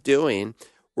he was doing,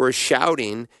 were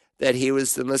shouting that he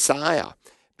was the Messiah.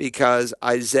 Because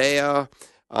Isaiah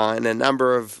and a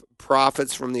number of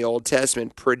prophets from the Old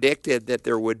Testament predicted that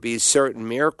there would be certain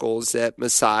miracles that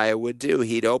Messiah would do.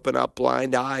 He'd open up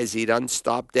blind eyes. He'd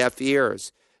unstop deaf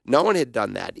ears. No one had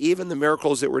done that. Even the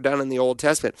miracles that were done in the Old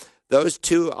Testament, those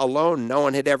two alone, no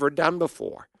one had ever done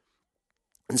before.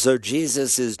 And so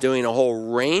Jesus is doing a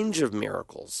whole range of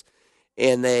miracles,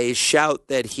 and they shout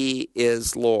that he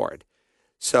is Lord.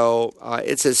 So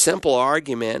it's a simple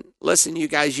argument. Listen, you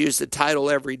guys use the title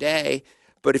every day,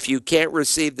 but if you can't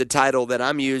receive the title that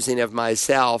I'm using of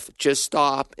myself, just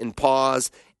stop and pause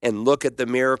and look at the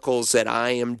miracles that I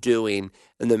am doing.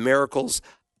 And the miracles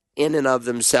in and of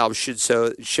themselves should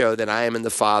show that I am in the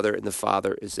Father and the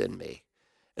Father is in me.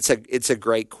 It's a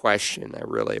great question. I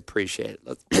really appreciate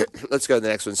it. Let's go to the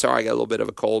next one. Sorry, I got a little bit of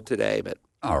a cold today, but...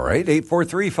 All right,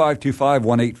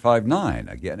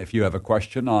 843-525-1859. Again, if you have a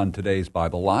question on today's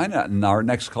Bible Line, and our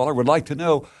next caller would like to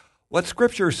know what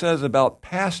Scripture says about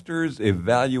pastors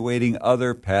evaluating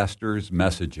other pastors'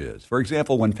 messages. For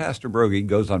example, when Pastor Broggi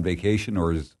goes on vacation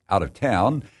or is out of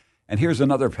town and hears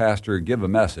another pastor give a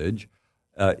message,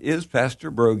 is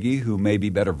Pastor Broggi, who may be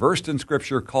better versed in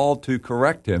Scripture, called to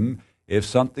correct him if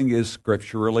something is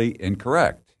scripturally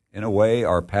incorrect? In a way,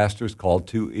 are pastors called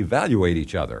to evaluate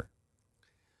each other?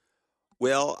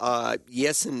 Well,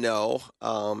 yes and no.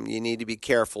 You need to be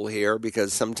careful here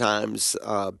because sometimes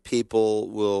people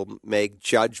will make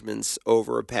judgments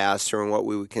over a pastor and what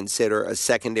we would consider a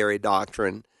secondary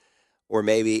doctrine, or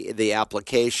maybe the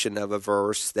application of a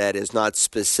verse that is not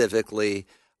specifically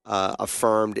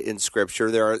affirmed in Scripture.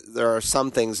 There are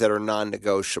some things that are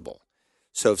non-negotiable.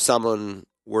 So if someone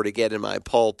were to get in my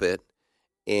pulpit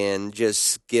and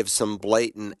just give some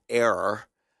blatant error,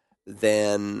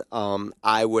 then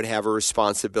I would have a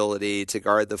responsibility to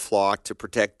guard the flock, to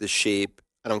protect the sheep,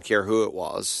 I don't care who it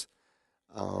was,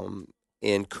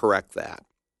 and correct that.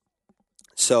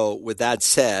 So with that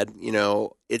said,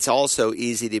 it's also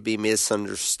easy to be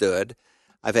misunderstood.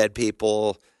 I've had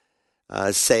people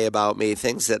say about me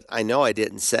things that I know I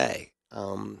didn't say.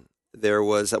 There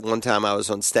was at one time I was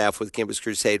on staff with Campus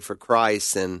Crusade for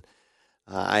Christ, and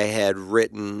I had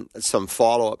written some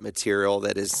follow-up material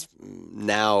that is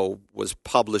now was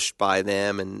published by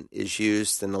them and is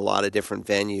used in a lot of different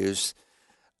venues.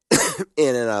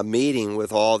 In a meeting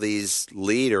with all these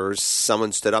leaders,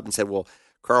 someone stood up and said, well,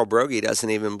 Carl Broggi doesn't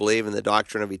even believe in the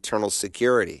doctrine of eternal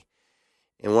security.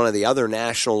 And one of the other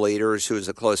national leaders, who is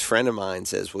a close friend of mine,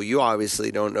 says, well, you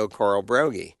obviously don't know Carl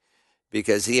Broggi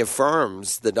because he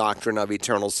affirms the doctrine of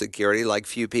eternal security like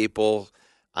few people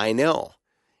I know.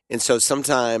 And so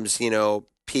sometimes,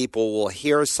 people will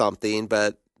hear something,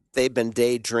 but they've been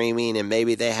daydreaming and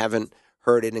maybe they haven't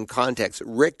heard it in context.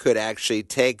 Rick could actually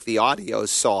take the audio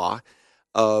saw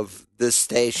of this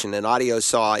station. An audio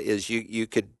saw is you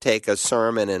could take a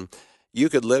sermon and you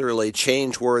could literally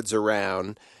change words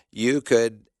around.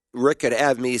 Rick could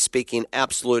have me speaking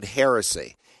absolute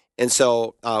heresy. And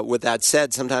so with that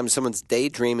said, sometimes someone's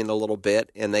daydreaming a little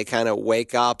bit and they kind of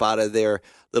wake up out of their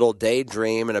little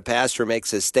daydream, and a pastor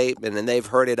makes a statement, and they've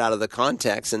heard it out of the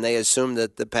context, and they assume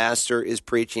that the pastor is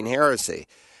preaching heresy.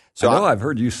 So I've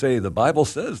heard you say the Bible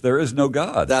says there is no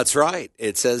God. That's right.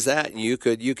 It says that. You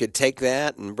could take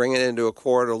that and bring it into a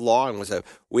court of law and say,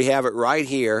 we have it right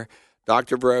here.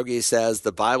 Dr. Broggi says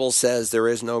the Bible says there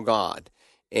is no God.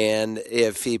 And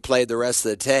if he played the rest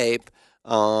of the tape,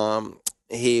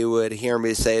 he would hear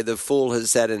me say, the fool has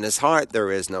said in his heart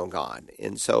there is no God.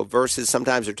 And so verses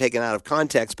sometimes are taken out of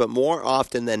context, but more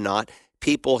often than not,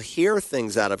 people hear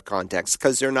things out of context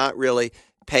because they're not really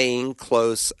paying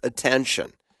close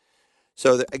attention.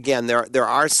 So again, there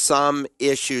are some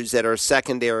issues that are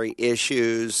secondary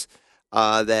issues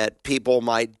that people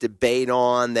might debate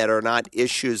on that are not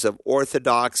issues of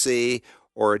orthodoxy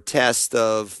or a test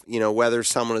of, whether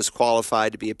someone is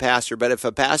qualified to be a pastor. But if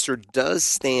a pastor does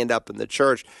stand up in the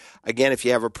church, again, if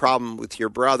you have a problem with your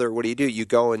brother, what do? You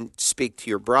go and speak to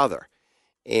your brother,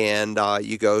 and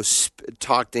you go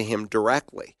talk to him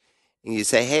directly. And you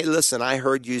say, hey, listen, I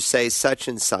heard you say such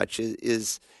and such.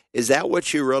 Is that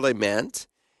what you really meant?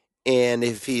 And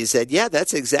if he said, yeah,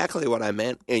 that's exactly what I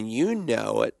meant, and you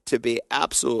know it to be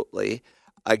absolutely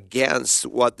against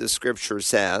what the Scripture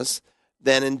says,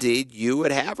 then indeed you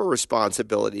would have a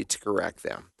responsibility to correct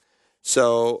them.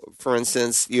 So, for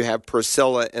instance, you have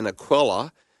Priscilla and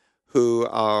Aquila who,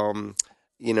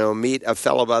 meet a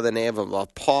fellow by the name of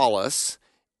Apollos,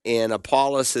 and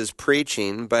Apollos is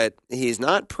preaching, but he's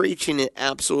not preaching it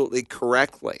absolutely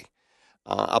correctly.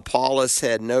 Apollos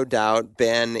had no doubt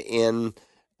been in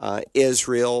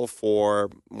Israel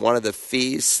for one of the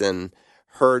feasts and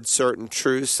heard certain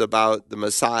truths about the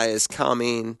Messiah's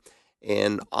coming,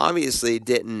 and obviously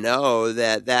didn't know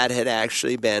that had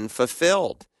actually been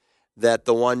fulfilled, that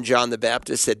the one John the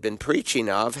Baptist had been preaching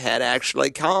of had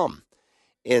actually come.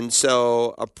 And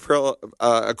so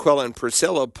Aquila and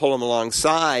Priscilla pull him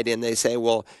alongside, and they say,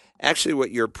 well, actually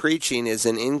what you're preaching is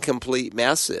an incomplete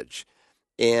message.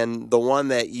 And the one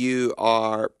that you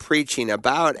are preaching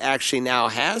about actually now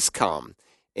has come,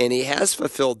 and he has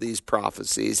fulfilled these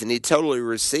prophecies, and he totally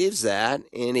receives that,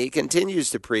 and he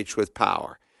continues to preach with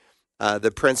power.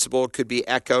 The principle could be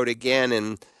echoed again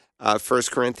in 1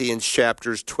 Corinthians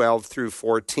chapters 12 through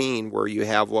 14, where you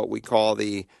have what we call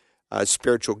the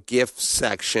spiritual gifts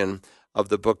section of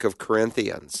the book of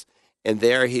Corinthians. And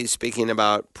there he's speaking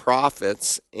about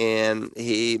prophets, and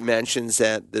he mentions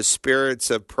that the spirits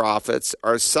of prophets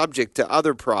are subject to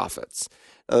other prophets.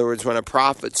 In other words, when a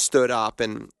prophet stood up,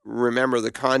 and remember the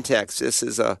context, this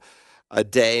is a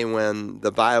day when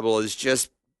the Bible is just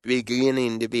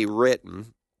beginning to be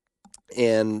written,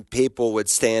 and people would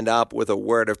stand up with a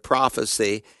word of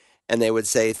prophecy, and they would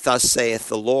say, thus saith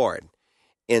the Lord.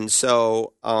 And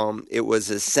so it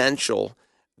was essential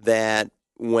that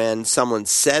when someone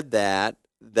said that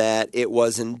it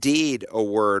was indeed a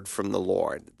word from the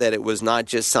Lord, that it was not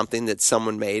just something that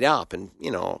someone made up. And,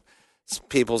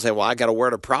 people say, well, I got a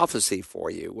word of prophecy for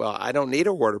you. Well, I don't need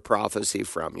a word of prophecy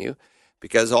from you,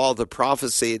 because all the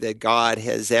prophecy that God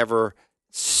has ever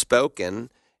spoken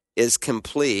is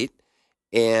complete.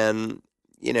 And,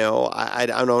 I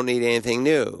don't need anything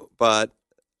new. But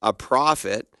a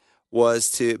prophet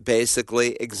was to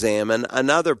basically examine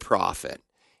another prophet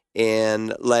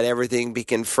and let everything be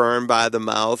confirmed by the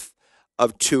mouth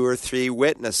of 2 or 3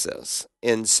 witnesses.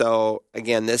 And so,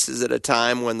 again, this is at a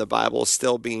time when the Bible is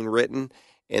still being written,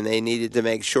 and they needed to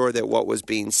make sure that what was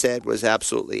being said was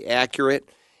absolutely accurate.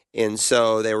 And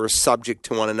so they were subject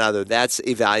to one another. That's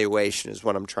evaluation, is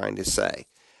what I'm trying to say.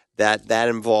 That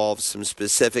involves some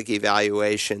specific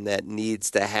evaluation that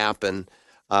needs to happen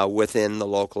within the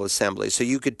local assembly. So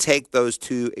you could take those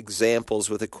 2 examples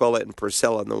with Aquila and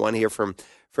Priscilla, and the one here from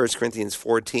 1 Corinthians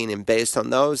 14, and based on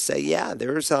those say, yeah,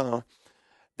 there's a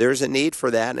need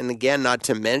for that. And again, not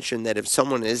to mention that if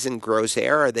someone is in gross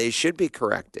error, they should be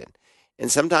corrected. And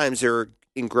sometimes they're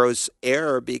in gross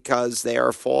error because they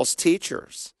are false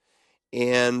teachers.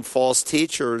 And false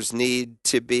teachers need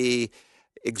to be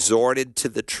exhorted to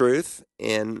the truth.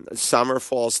 And some are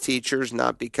false teachers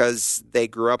not because they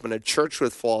grew up in a church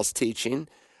with false teaching,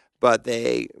 but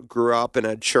they grew up in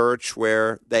a church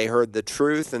where they heard the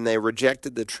truth and they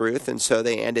rejected the truth, and so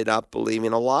they ended up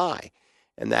believing a lie.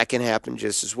 And that can happen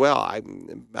just as well.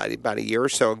 About a year or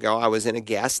so ago, I was in a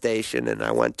gas station, and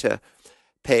I went to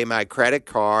pay my credit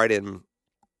card, and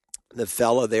the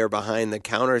fellow there behind the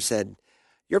counter said,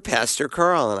 "You're Pastor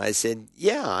Carl?" And I said,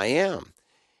 "Yeah, I am."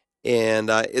 And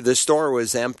the store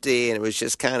was empty, and it was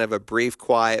just kind of a brief,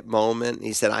 quiet moment. And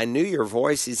he said, "I knew your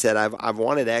voice." He said, I've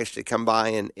wanted to actually come by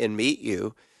and meet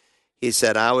you. He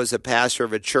said, "I was a pastor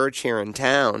of a church here in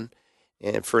town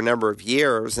and for a number of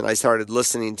years, and I started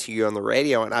listening to you on the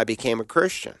radio, and I became a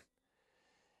Christian."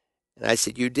 And I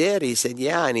said, you did? He said,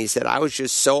 yeah. And he said, I was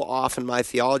just so off in my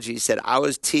theology. He said, I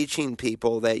was teaching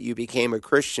people that you became a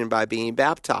Christian by being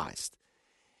baptized.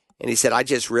 And he said, I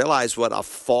just realized what a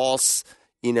false,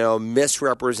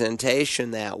 misrepresentation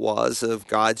that was of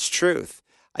God's truth.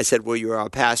 I said, well, you're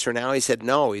a pastor now? He said,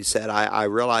 no. He said, I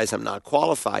realize I'm not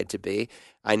qualified to be.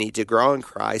 I need to grow in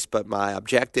Christ, but my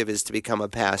objective is to become a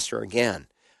pastor again.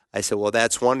 I said, well,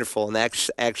 that's wonderful. And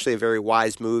that's actually a very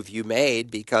wise move you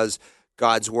made, because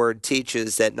God's word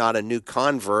teaches that not a new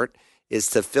convert is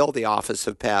to fill the office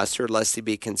of pastor lest he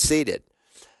be conceited.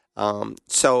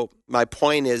 So my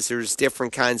point is, there's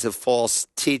different kinds of false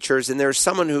teachers, and there's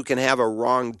someone who can have a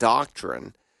wrong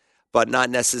doctrine but not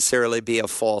necessarily be a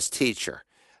false teacher.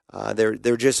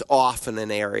 They're just off in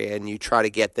an area, and you try to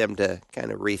get them to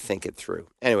kind of rethink it through.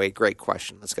 Anyway, great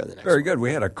question. Let's go to the next one. Very good.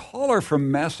 We had a caller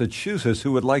from Massachusetts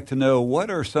who would like to know,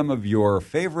 what are some of your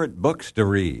favorite books to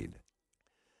read?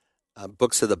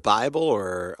 Books of the Bible,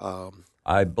 or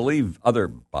I believe other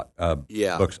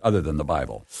books other than the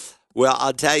Bible. Well,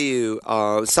 I'll tell you,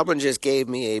 someone just gave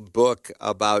me a book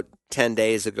about 10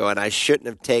 days ago, and I shouldn't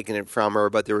have taken it from her,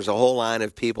 but there was a whole line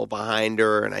of people behind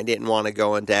her, and I didn't want to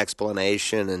go into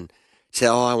explanation and say,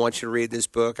 I want you to read this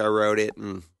book. I wrote it,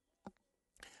 and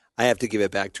I have to give it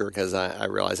back to her because I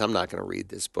realize I'm not going to read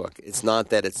this book. It's not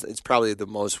that it's probably the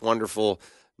most wonderful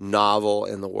novel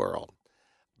in the world,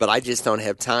 but I just don't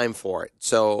have time for it.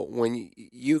 So when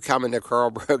you come into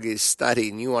Carl Broggi's study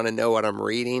and you want to know what I'm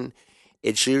reading,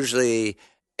 it's usually,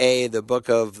 the book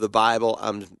of the Bible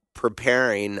I'm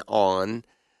preparing on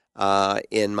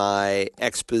in my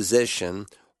exposition,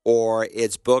 or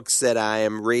it's books that I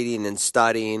am reading and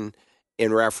studying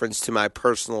in reference to my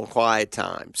personal quiet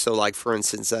time. So like, for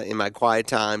instance, in my quiet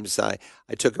times, I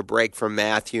took a break from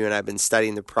Matthew, and I've been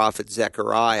studying the prophet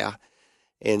Zechariah.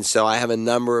 And so I have a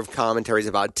number of commentaries,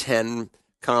 about 10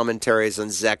 commentaries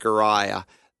on Zechariah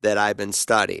that I've been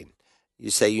studying. You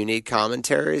say you need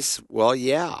commentaries? Well,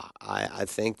 yeah, I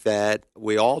think that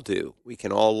we all do. We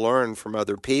can all learn from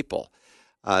other people.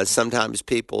 Sometimes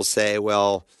people say,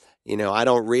 well, I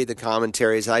don't read the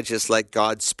commentaries. I just let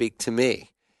God speak to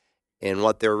me. And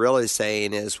what they're really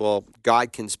saying is, well,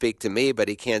 God can speak to me, but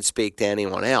he can't speak to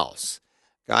anyone else.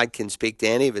 God can speak to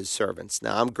any of his servants.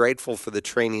 Now, I'm grateful for the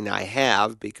training I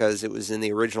have, because it was in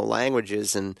the original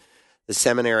languages, and the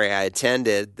seminary I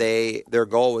attended, their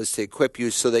goal was to equip you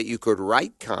so that you could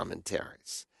write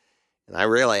commentaries. And I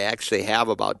really actually have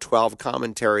about 12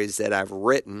 commentaries that I've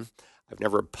written. I've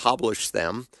never published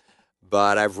them,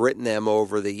 but I've written them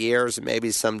over the years, and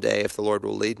maybe someday, if the Lord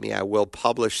will lead me, I will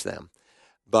publish them.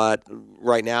 But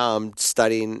right now I'm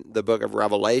studying the book of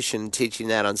Revelation, teaching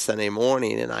that on Sunday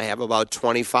morning, and I have about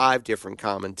 25 different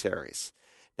commentaries.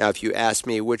 Now, if you ask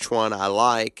me which one I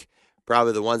like,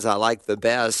 probably the ones I like the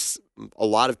best, a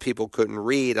lot of people couldn't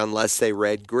read unless they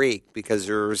read Greek, because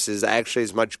there's actually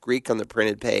as much Greek on the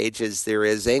printed page as there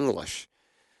is English.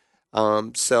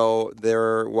 So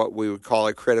they're what we would call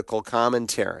a critical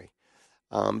commentary.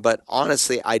 But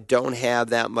honestly, I don't have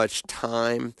that much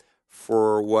time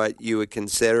for what you would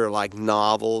consider like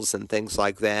novels and things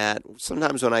like that.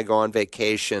 Sometimes when I go on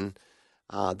vacation,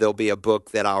 there'll be a book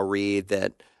that I'll read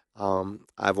that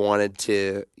I've wanted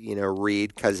to,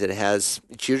 read, because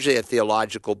it's usually a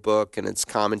theological book and it's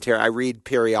commentary. I read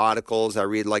periodicals. I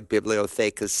read like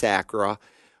Bibliotheca Sacra,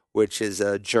 which is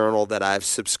a journal that I've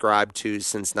subscribed to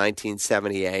since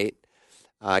 1978.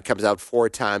 It comes out 4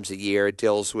 times a year. It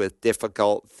deals with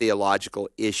difficult theological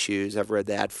issues. I've read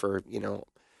that for,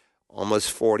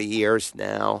 almost 40 years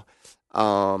now.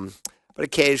 But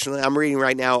occasionally, I'm reading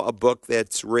right now a book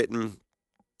that's written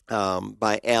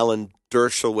by Alan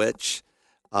Dershowitz.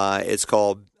 It's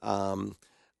called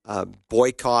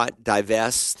Boycott,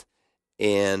 Divest,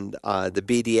 and the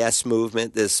BDS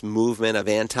movement, this movement of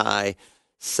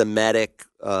anti-Semitic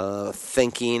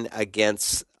thinking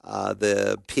against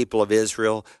the people of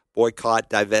Israel. Boycott,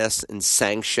 Divest, and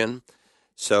Sanction.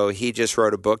 So he just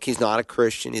wrote a book. He's not a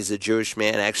Christian. He's a Jewish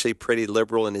man, actually pretty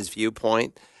liberal in his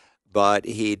viewpoint. But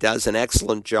he does an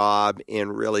excellent job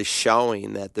in really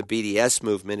showing that the BDS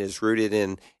movement is rooted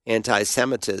in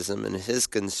anti-Semitism, and his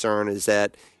concern is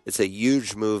that it's a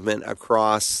huge movement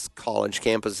across college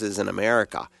campuses in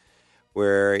America,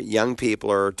 where young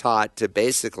people are taught to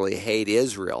basically hate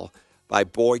Israel by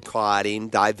boycotting,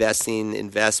 divesting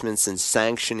investments, and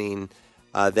sanctioning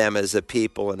them as a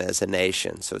people and as a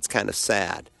nation. So it's kind of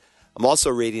sad. I'm also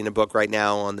reading a book right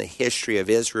now on the history of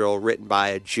Israel written by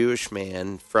a Jewish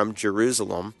man from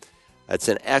Jerusalem. It's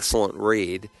an excellent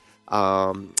read.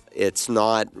 It's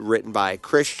not written by a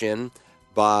Christian,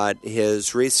 but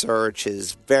his research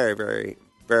is very, very,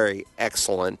 very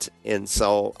excellent. And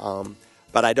so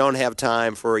But I don't have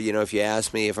time for, if you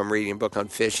ask me if I'm reading a book on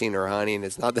fishing or hunting,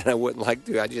 it's not that I wouldn't like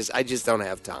to. I just don't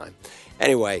have time.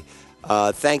 Anyway,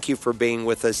 thank you for being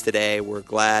with us today. We're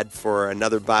glad for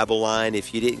another Bible Line.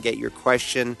 If you didn't get your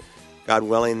question, God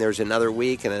willing, there's another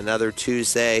week and another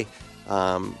Tuesday.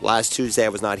 Last Tuesday I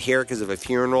was not here because of a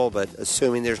funeral, but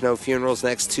assuming there's no funerals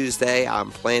next Tuesday,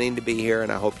 I'm planning to be here,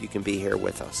 and I hope you can be here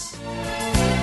with us.